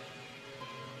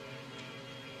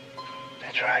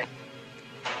 That's right.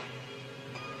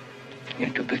 You're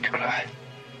too big to cry.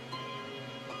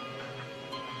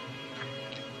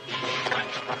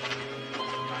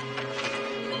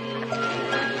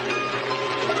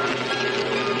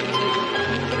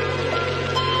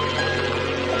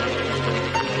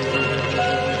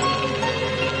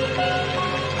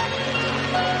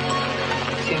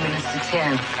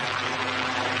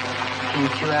 Came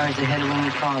 2 hours ahead of when we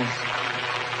promised.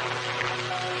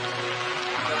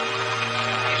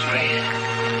 It's raining.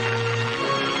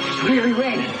 It's really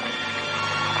raining.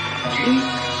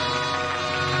 See?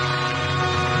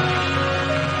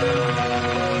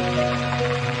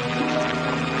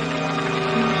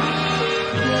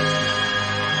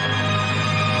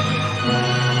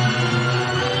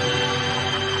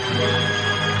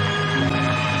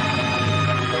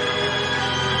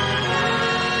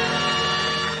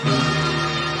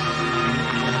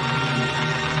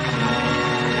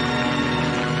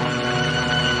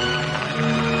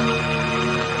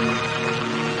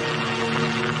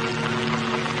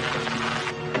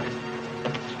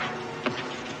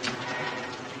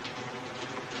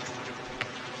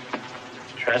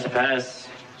 Trespass,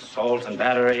 assault and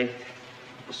battery,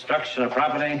 destruction of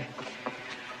property.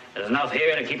 There's enough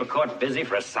here to keep a court busy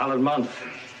for a solid month.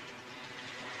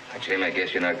 Jim, I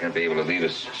guess you're not going to be able to leave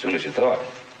us as soon as you thought.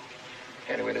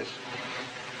 Anyway, there's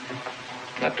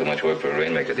not too much work for a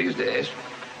rainmaker these days.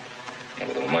 And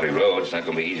with a muddy road, it's not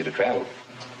going to be easy to travel.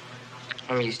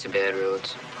 I'm used to bad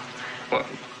roads. Well,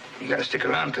 you gotta stick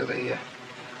around till the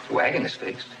wagon is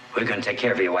fixed. We're gonna take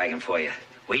care of your wagon for you.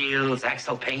 Wheels,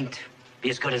 axle, paint, be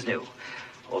as good as new.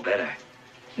 Or better.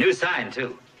 New sign,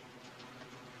 too.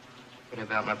 What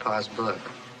about my pa's book?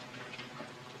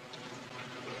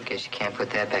 I guess you can't put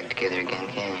that back together again,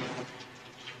 can you?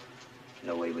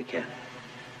 No way we can.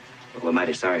 But we're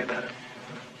mighty sorry about it.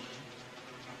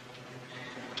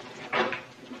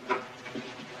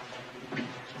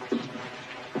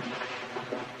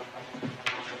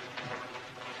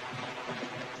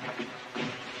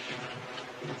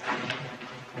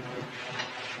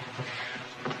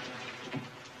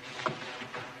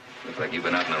 Looks like you've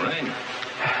been out in the rain.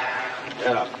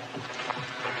 Yeah.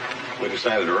 We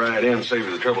decided to ride in, save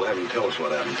you the trouble of having to tell us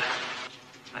what happened.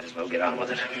 Might as well get on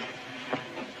with it.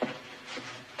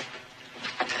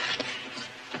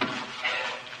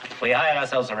 We hired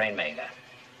ourselves a rainmaker.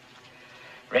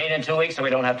 Rain in 2 weeks so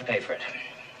we don't have to pay for it.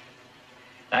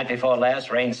 Night before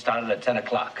last, rain started at 10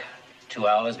 o'clock. 2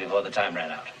 hours before the time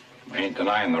ran out. We ain't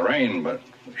denying the rain, but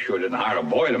we sure didn't hire a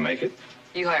boy to make it.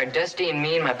 You hired Dusty and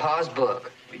me and my pa's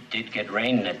book. We did get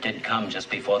rain, and it did come just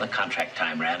before the contract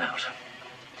time ran out.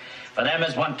 For them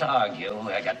as want to argue,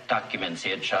 I got documents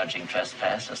here charging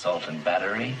trespass, assault and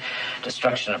battery,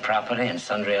 destruction of property, and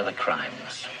sundry other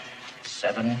crimes.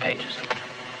 7 pages of it.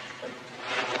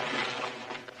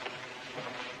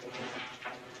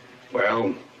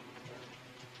 Well,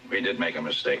 we did make a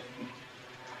mistake.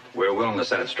 We're willing to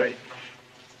set it straight.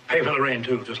 Pay for the rain,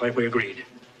 too, just like we agreed.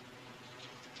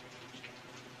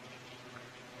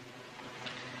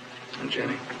 And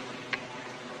Jenny,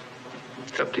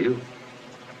 it's up to you.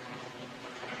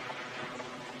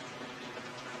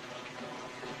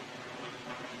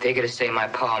 They gotta say my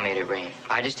pa made it rain.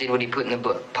 I just did what he put in the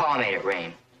book. Pa made it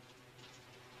rain.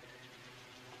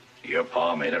 Your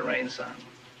pa made it rain, son.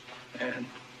 And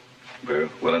we're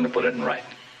willing to put it in writing.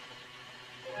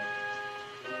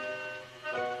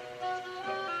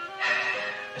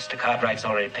 Mr. Cartwright's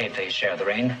already paid for his share of the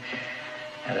rain.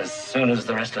 And as soon as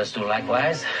the rest of us do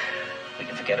likewise, we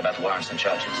can forget about the warrants and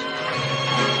charges.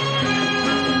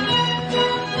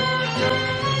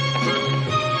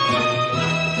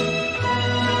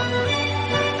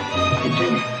 Hey,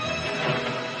 Jimmy.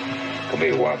 It'll be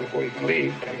a while before you can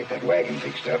leave. Gotta get that wagon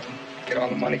fixed up and get all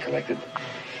the money collected.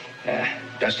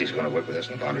 Dusty's gonna work with us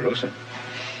in Ponderosa.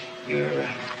 You're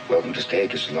welcome to stay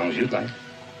just as long as you'd like.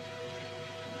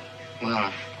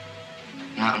 Well,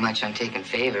 not much on taking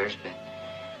favors, but...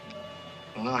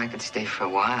 Well, I could stay for a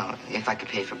while, if I could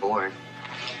pay for board.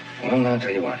 Well, now, I'll tell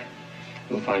you what.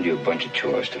 We'll find you a bunch of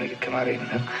chores to make it come out even,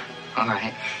 huh? All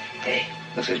right. Hey,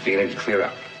 let's just begin to clear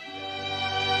up.